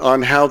thoughts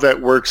on how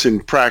that works in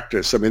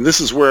practice. I mean,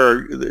 this is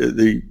where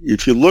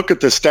if you look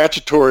at the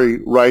statutory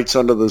rights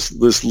under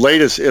this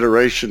latest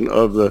iteration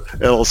of the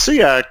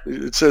LLC Act,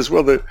 it says,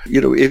 well,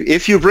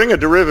 if you bring a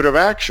derivative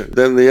action,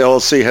 then the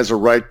LLC has a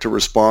right to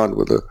respond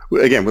with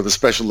a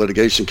special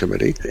litigation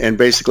committee, and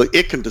basically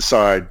it can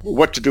decide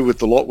what to do with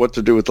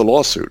the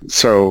lawsuit.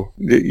 So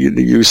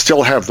you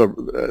still have the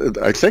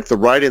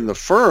right in the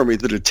firm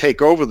either to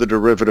take over the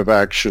derivative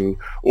action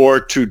or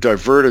to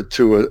divert it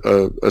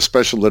to a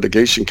special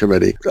litigation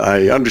committee.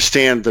 I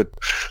understand that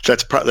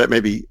that may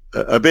be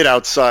a bit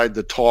outside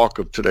the talk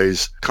of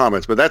today's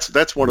comments, but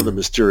that's one of the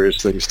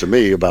mysterious things to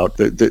me about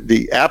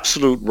the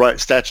absolute right,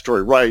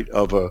 statutory right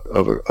of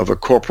a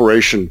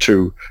corporation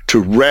to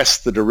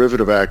wrest the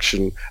derivative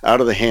action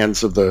out of the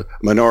hands of the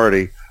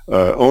minority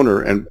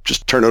owner and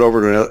just turn it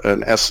over to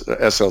an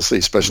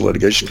SLC, Special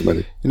Litigation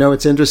Committee.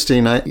 It's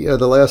interesting.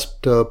 The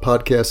last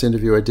podcast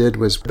interview I did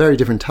was a very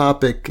different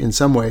topic in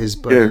some ways,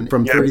 but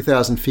from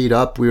 30,000 feet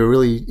up, we were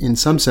really, in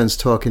some sense,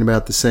 talking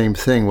about the same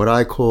thing, what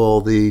I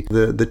call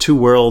the two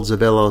worlds of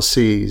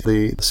LLCs,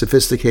 the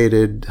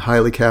sophisticated,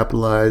 highly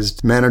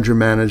capitalized,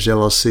 manager-managed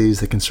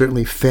LLCs that can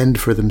certainly fend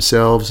for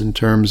themselves in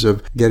terms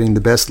of getting the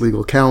best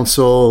legal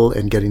counsel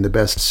and getting the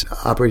best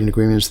operating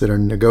agreements that are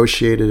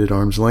negotiated at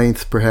arm's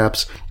length,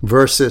 perhaps,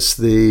 versus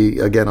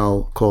again,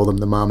 I'll call them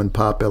the mom and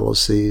pop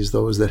LLCs,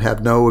 those that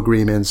have no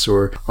agreements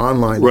or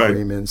online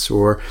agreements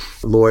or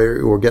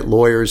get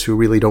lawyers who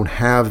really don't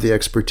have the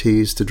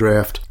expertise to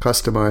draft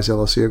customized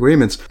LLC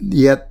agreements.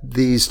 Yet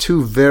these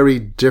two very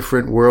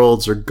different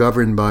worlds are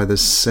governed by the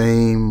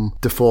same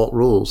default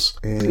rules.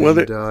 And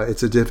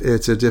it's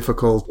a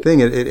difficult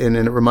thing. And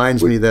it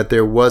reminds me that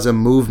there was a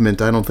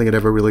movement, I don't think it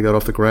ever really got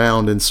off the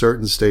ground in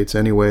certain states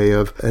anyway,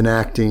 of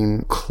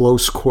enacting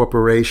close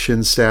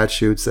corporation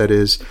statutes, that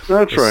is,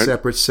 that's a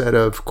separate set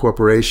of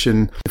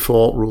corporation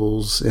default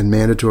rules and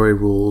mandatory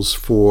rules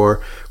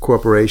for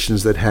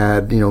corporations that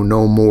had,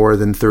 no more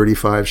than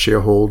 35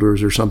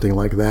 shareholders or something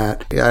like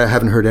that. I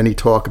haven't heard any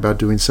talk about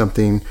doing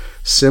something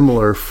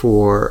similar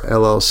for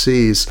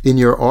LLCs. In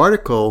your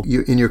article,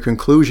 in your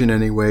conclusion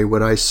anyway,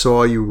 what I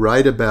saw you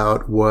write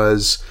about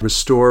was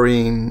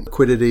restoring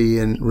liquidity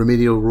and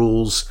remedial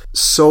rules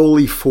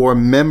solely for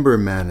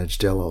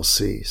member-managed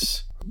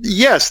LLCs.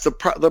 Yes, the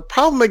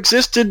problem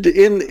existed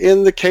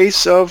in the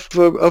case of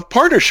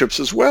partnerships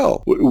as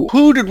well.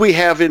 Who did we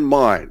have in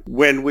mind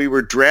when we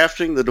were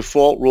drafting the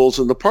default rules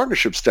in the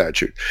partnership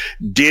statute?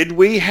 Did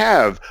we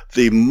have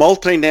the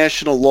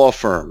multinational law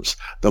firms,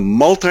 the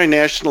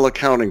multinational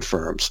accounting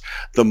firms,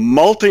 the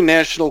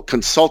multinational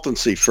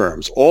consultancy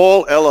firms,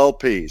 all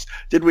LLPs?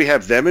 Did we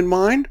have them in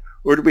mind?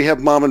 Or do we have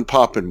mom and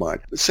pop in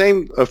mind? The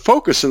same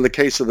focus in the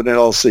case of an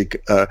LLC.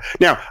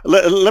 Now,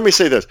 let me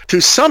say this.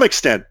 To some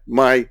extent,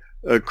 my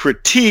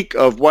critique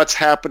of what's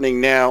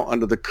happening now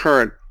under the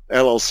current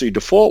LLC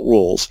default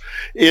rules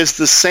is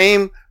the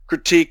same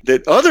critique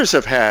that others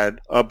have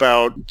had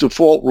about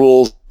default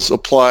rules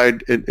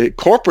applied,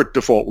 corporate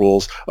default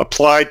rules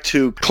applied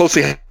to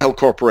closely held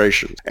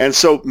corporations. And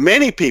so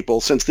many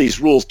people, since these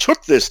rules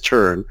took this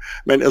turn,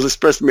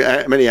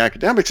 many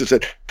academics have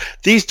said,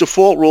 these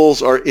default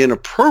rules are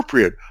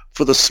inappropriate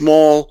for the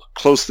small,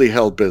 closely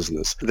held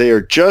business. They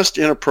are just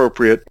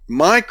inappropriate.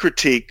 My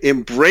critique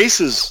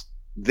embraces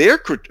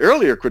their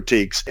earlier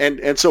critiques.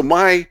 And so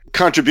my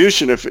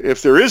contribution,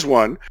 if there is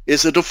one,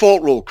 is a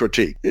default rule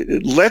critique.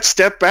 Let's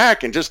step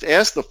back and just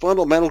ask the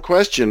fundamental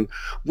question,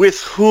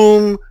 with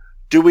whom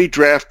do we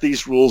draft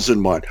these rules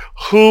in mind?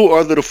 Who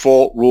are the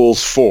default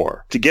rules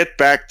for? To get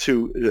back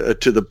to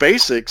the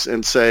basics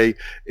and say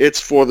it's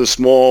for the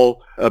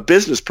small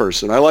business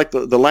person. I like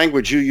the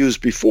language you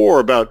used before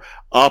about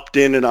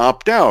opt-in and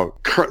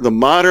opt-out. The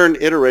modern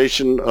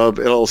iteration of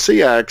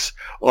LLC acts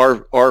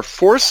are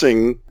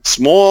forcing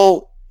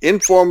small,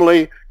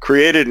 informally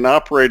created and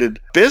operated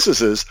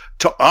businesses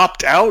to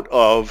opt out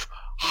of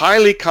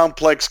highly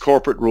complex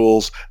corporate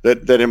rules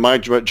that in my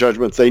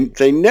judgment,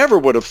 they never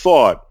would have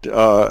thought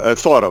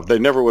of. They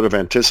never would have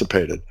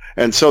anticipated.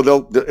 And so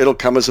it'll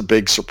come as a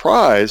big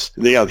surprise.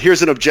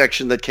 Here's an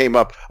objection that came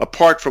up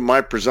apart from my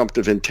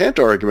presumptive intent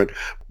argument.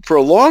 For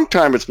a long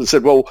time, it's been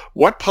said, well,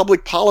 what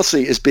public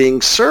policy is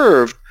being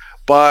served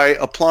by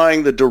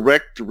applying the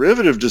direct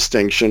derivative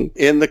distinction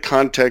in the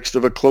context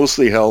of a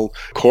closely held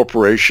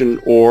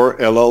corporation or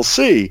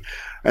LLC?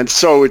 And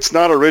so it's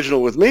not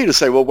original with me to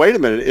say, well, wait a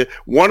minute.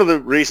 One of the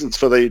reasons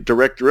for the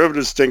direct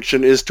derivative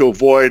distinction is to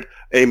avoid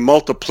a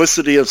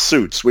multiplicity of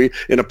suits.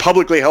 In a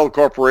publicly held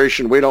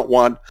corporation, we don't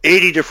want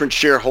 80 different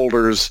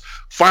shareholders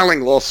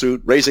filing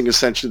lawsuit, raising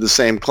essentially the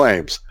same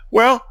claims.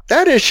 Well,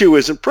 that issue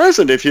isn't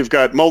present if you've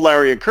got Moe,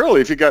 Larry, and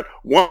Curly. If you've got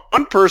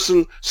one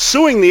person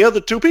suing the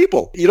other two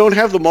people, you don't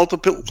have the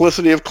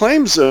multiplicity of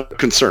claims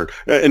concern.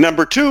 And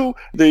number two,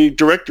 the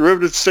direct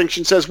derivative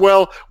distinction says,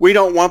 well, we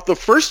don't want the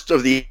first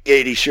of the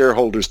 80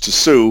 shareholders to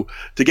sue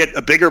to get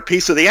a bigger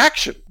piece of the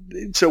action.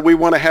 So we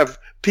want to have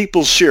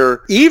people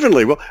share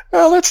evenly. Well,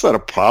 that's not a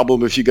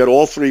problem if you got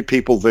all three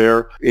people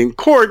there in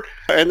court.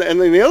 And then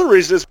the other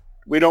reason is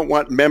we don't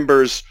want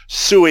members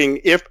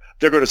suing if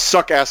they're going to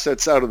suck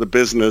assets out of the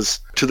business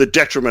to the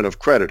detriment of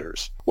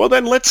creditors. Well,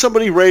 then let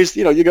somebody raise,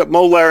 you got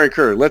Moe, Larry, and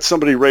Curly. Let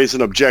somebody raise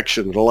an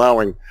objection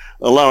that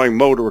allowing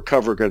Moe to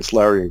recover against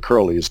Larry and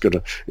Curly is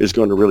going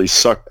to really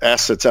suck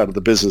assets out of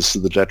the business to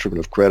the detriment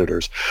of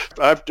creditors.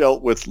 I've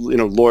dealt with,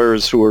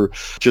 lawyers who are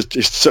just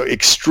so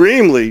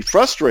extremely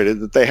frustrated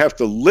that they have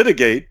to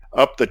litigate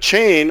up the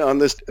chain on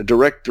this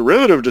direct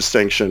derivative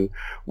distinction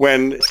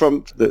when,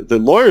 from the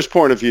lawyer's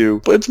point of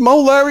view, it's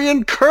Moe, Larry,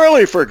 and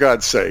Curly, for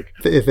God's sake.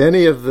 If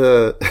any of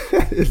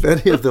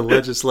the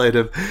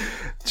legislative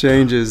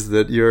changes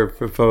that you're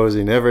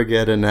proposing ever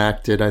get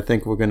enacted, I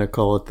think we're going to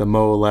call it the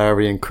Moe,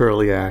 Larry, and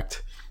Curly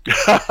Act.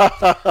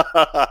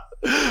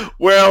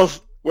 Well,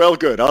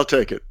 good. I'll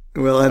take it.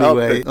 Well,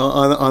 anyway,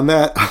 on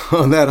that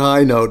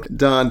high note,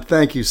 Don,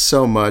 thank you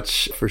so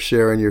much for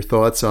sharing your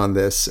thoughts on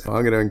this.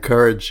 I'm going to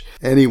encourage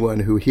anyone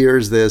who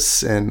hears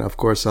this, and of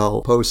course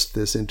I'll post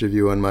this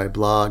interview on my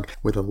blog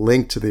with a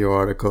link to the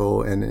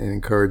article, and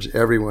encourage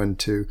everyone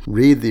to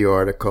read the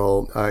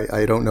article.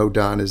 I don't know,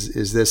 Don,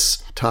 is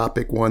this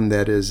topic one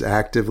that is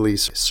actively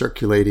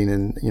circulating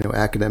in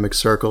academic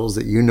circles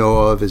that you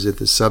know of? Is it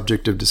the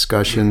subject of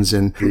discussions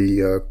in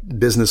the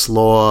business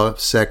law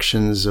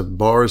sections of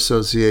bar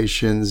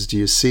associations? Do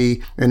you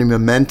see any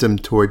momentum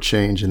toward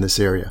change in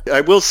this area?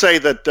 I will say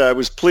that I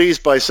was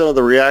pleased by some of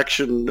the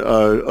reaction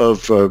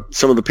of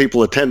some of the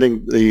people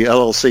attending the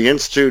LLC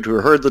Institute who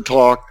heard the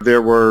talk.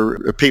 There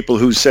were people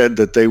who said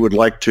that they would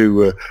like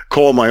to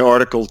call my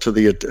article to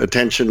the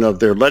attention of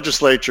their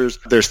legislatures,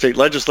 their state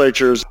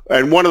legislatures.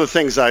 And one of the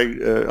things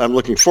I'm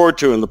looking forward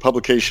to in the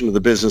publication of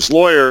the Business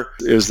Lawyer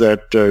is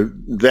that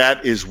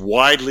that is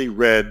widely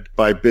read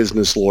by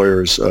business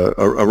lawyers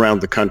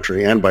around the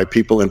country and by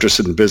people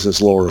interested in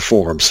business law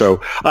reform.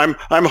 So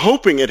I'm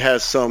hoping it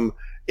has some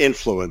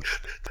influence.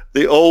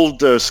 The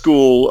old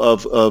school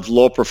of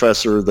law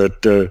professor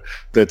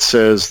that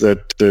says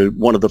that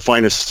one of the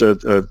finest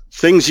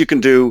things you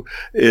can do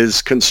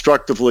is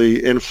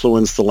constructively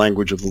influence the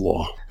language of the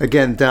law.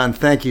 Again, Don,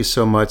 thank you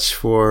so much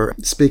for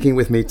speaking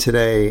with me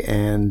today,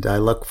 and I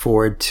look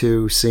forward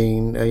to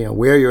seeing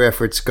where your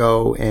efforts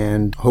go,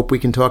 and hope we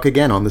can talk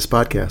again on this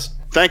podcast.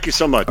 Thank you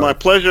so much. My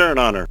pleasure and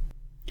honor.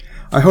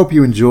 I hope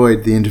you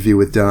enjoyed the interview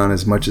with Don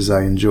as much as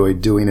I enjoyed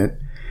doing it.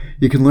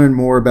 You can learn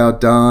more about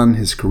Don,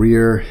 his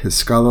career, his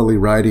scholarly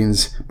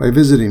writings by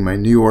visiting my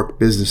New York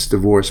Business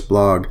Divorce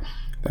blog.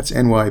 That's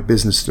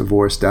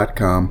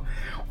nybusinessdivorce.com,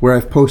 where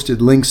I've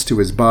posted links to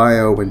his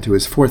bio and to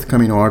his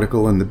forthcoming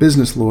article in The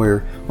Business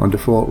Lawyer on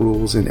default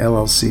rules in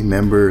LLC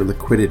member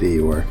liquidity,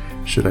 or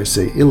should I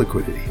say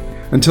illiquidity.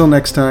 Until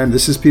next time,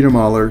 this is Peter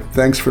Mahler.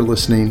 Thanks for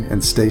listening,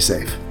 and stay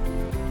safe.